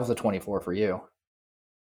half. That was a 24 for you.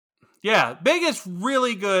 Yeah, Big is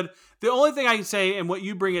really good. The only thing I can say, and what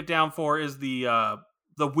you bring it down for, is the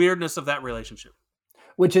weirdness of that relationship.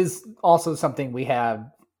 Which is also something we have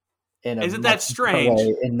in a Isn't that strange?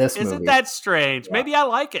 In this movie. Isn't that strange? Yeah. Maybe I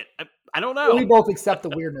like it. I don't know. We both accept the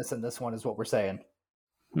weirdness in this one, is what we're saying.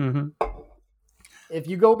 Mm-hmm. If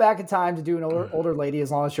you go back in time to do an older lady,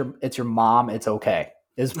 as long as it's your mom, it's okay.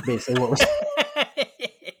 Is basically what we're saying.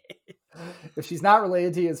 If she's not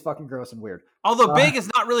related to you, it's fucking gross and weird. Although Big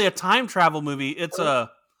is not really a time travel movie. It's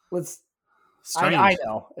strange. I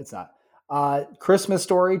know it's not. Christmas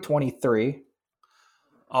Story 23.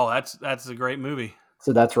 Oh, that's a great movie.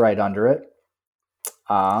 So that's right under it.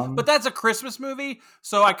 But that's a Christmas movie,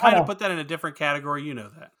 so I kind of put that in a different category. You know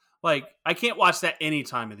that. Like, I can't watch that any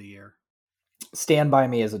time of the year. Stand By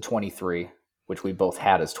Me is a 23, which we both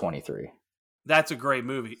had as 23. That's a great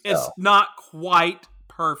movie. So. It's not quite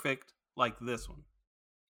perfect like this one,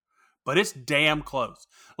 but it's damn close.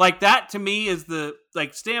 Like, that to me is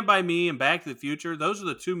Stand By Me and Back to the Future. Those are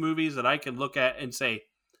the two movies that I can look at and say,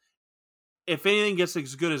 if anything gets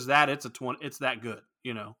as good as that, it's that good,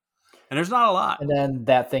 you know? And there's not a lot. And then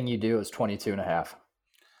That Thing You Do is 22 and a half.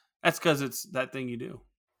 That's because it's That Thing You Do.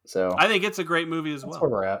 So I think it's a great movie as well. That's where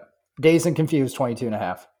we're at. Dazed and Confused, 22 and a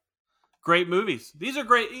half. Great movies. These are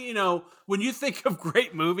great. You know, when you think of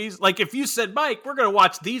great movies, like if you said, Mike, we're going to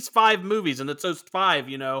watch these 5 movies, and it's those 5,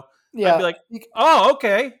 you know, I'd be like, oh,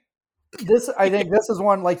 okay. I think this is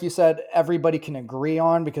one, like you said, everybody can agree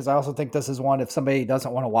on, because I also think this is one, if somebody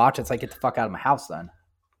doesn't want to watch, it's like, get the fuck out of my house then.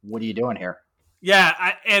 What are you doing here?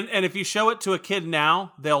 Yeah, and if you show it to a kid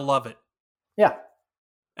now, they'll love it. Yeah.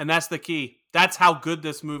 And that's the key. That's how good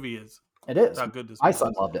this movie is. It is. That's how good this my movie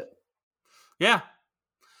son is. loved it. Yeah.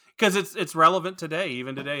 Because it's relevant today,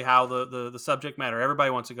 even today, how the subject matter.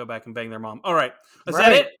 Everybody wants to go back and bang their mom. All right. Is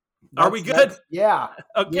that it? Are we good? Yeah.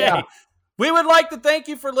 Okay. Yeah. We would like to thank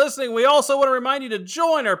you for listening. We also want to remind you to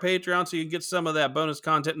join our Patreon so you can get some of that bonus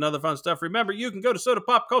content and other fun stuff. Remember, you can go to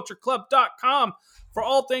sodapopcultureclub.com for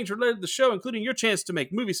all things related to the show, including your chance to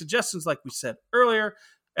make movie suggestions, like we said earlier.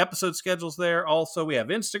 Episode schedules there. Also, we have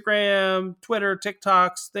Instagram, Twitter,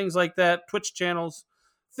 TikToks, things like that, Twitch channels,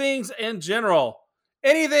 things in general.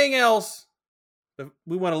 Anything else that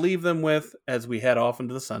we want to leave them with as we head off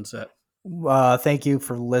into the sunset? Thank you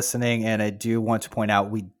for listening. And I do want to point out,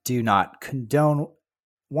 we do not condone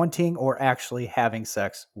wanting or actually having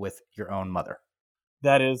sex with your own mother.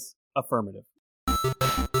 That is affirmative.